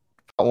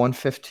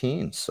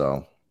 1:15.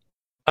 So,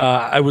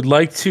 I would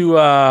like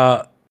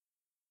to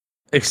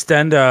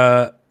extend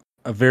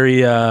a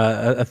very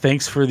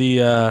thanks for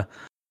the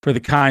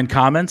kind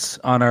comments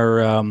on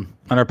our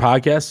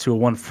podcast to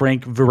one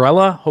Frank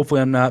Varela.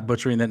 Hopefully, I'm not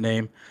butchering that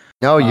name.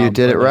 No, you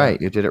did it but,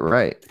 right. You did it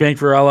right. Frank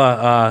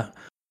Varela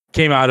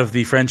came out of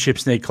the Friendship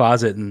Snake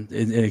closet and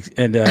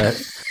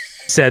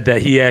said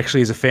that he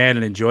actually is a fan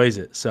and enjoys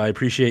it. So I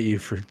appreciate you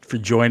for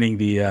joining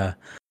the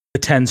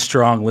 10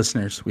 strong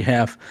listeners we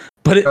have.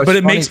 But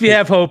it makes me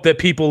have hope that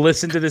people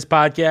listen to this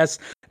podcast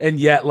and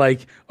yet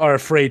like are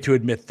afraid to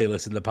admit they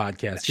listen to the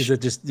podcast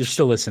because they're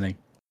still listening.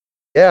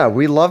 Yeah,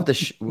 we love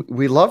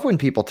we love when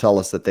people tell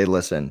us that they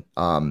listen.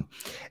 And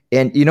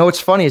you know what's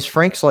funny is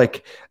Frank's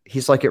like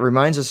it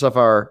reminds us of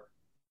our,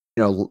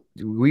 you know,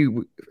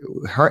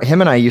 him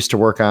and I used to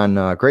work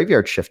on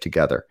Graveyard Shift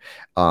together.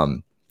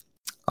 You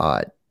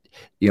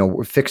know,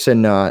 we're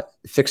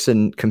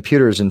fixing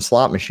computers and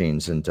slot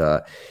machines, and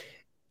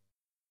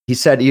he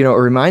said, you know, it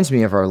reminds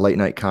me of our late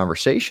night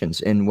conversations.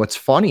 And what's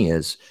funny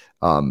is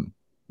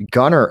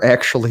Gunnar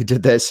actually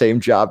did that same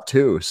job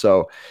too.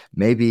 So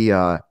maybe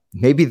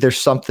there's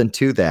something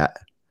to that.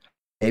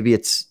 Maybe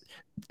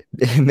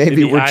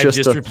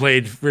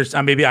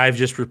I've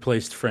just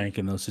replaced Frank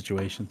in those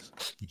situations.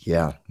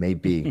 Yeah,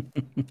 maybe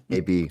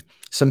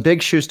some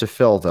big shoes to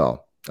fill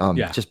though.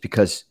 Just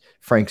because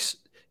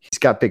he's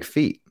got big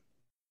feet.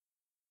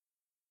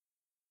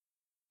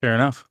 Fair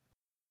enough.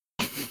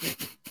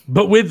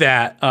 But with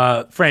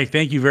that, Frank,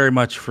 thank you very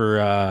much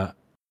for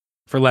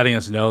letting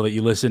us know that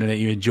you listen and that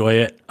you enjoy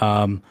it.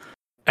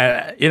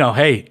 You know,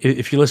 hey,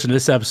 if you listen to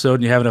this episode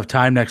and you have enough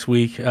time next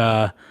week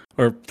or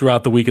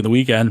throughout the week and the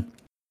weekend,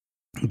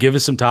 give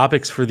us some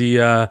topics for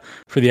the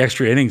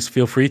extra innings.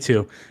 Feel free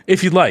to,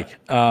 if you'd like.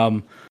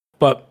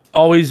 But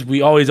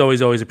we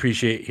always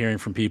appreciate hearing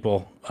from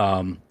people.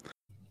 You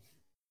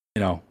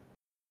know,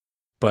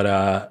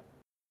 but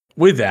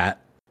with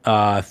that,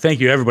 thank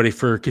you everybody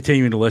for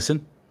continuing to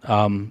listen.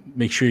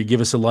 Make sure you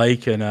give us a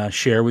like and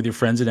share with your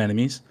friends and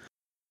enemies,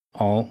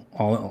 all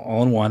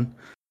in one.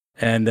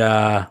 And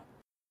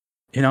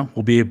you know,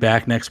 we'll be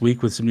back next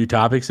week with some new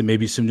topics and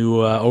maybe some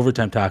new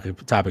overtime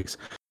topics.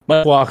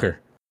 Mike Walker,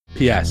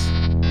 P.S.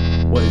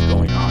 What is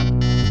going on?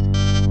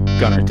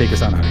 Gunnar, take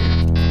us on out of here.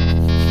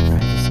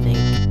 Ride the snake.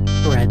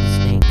 Ride the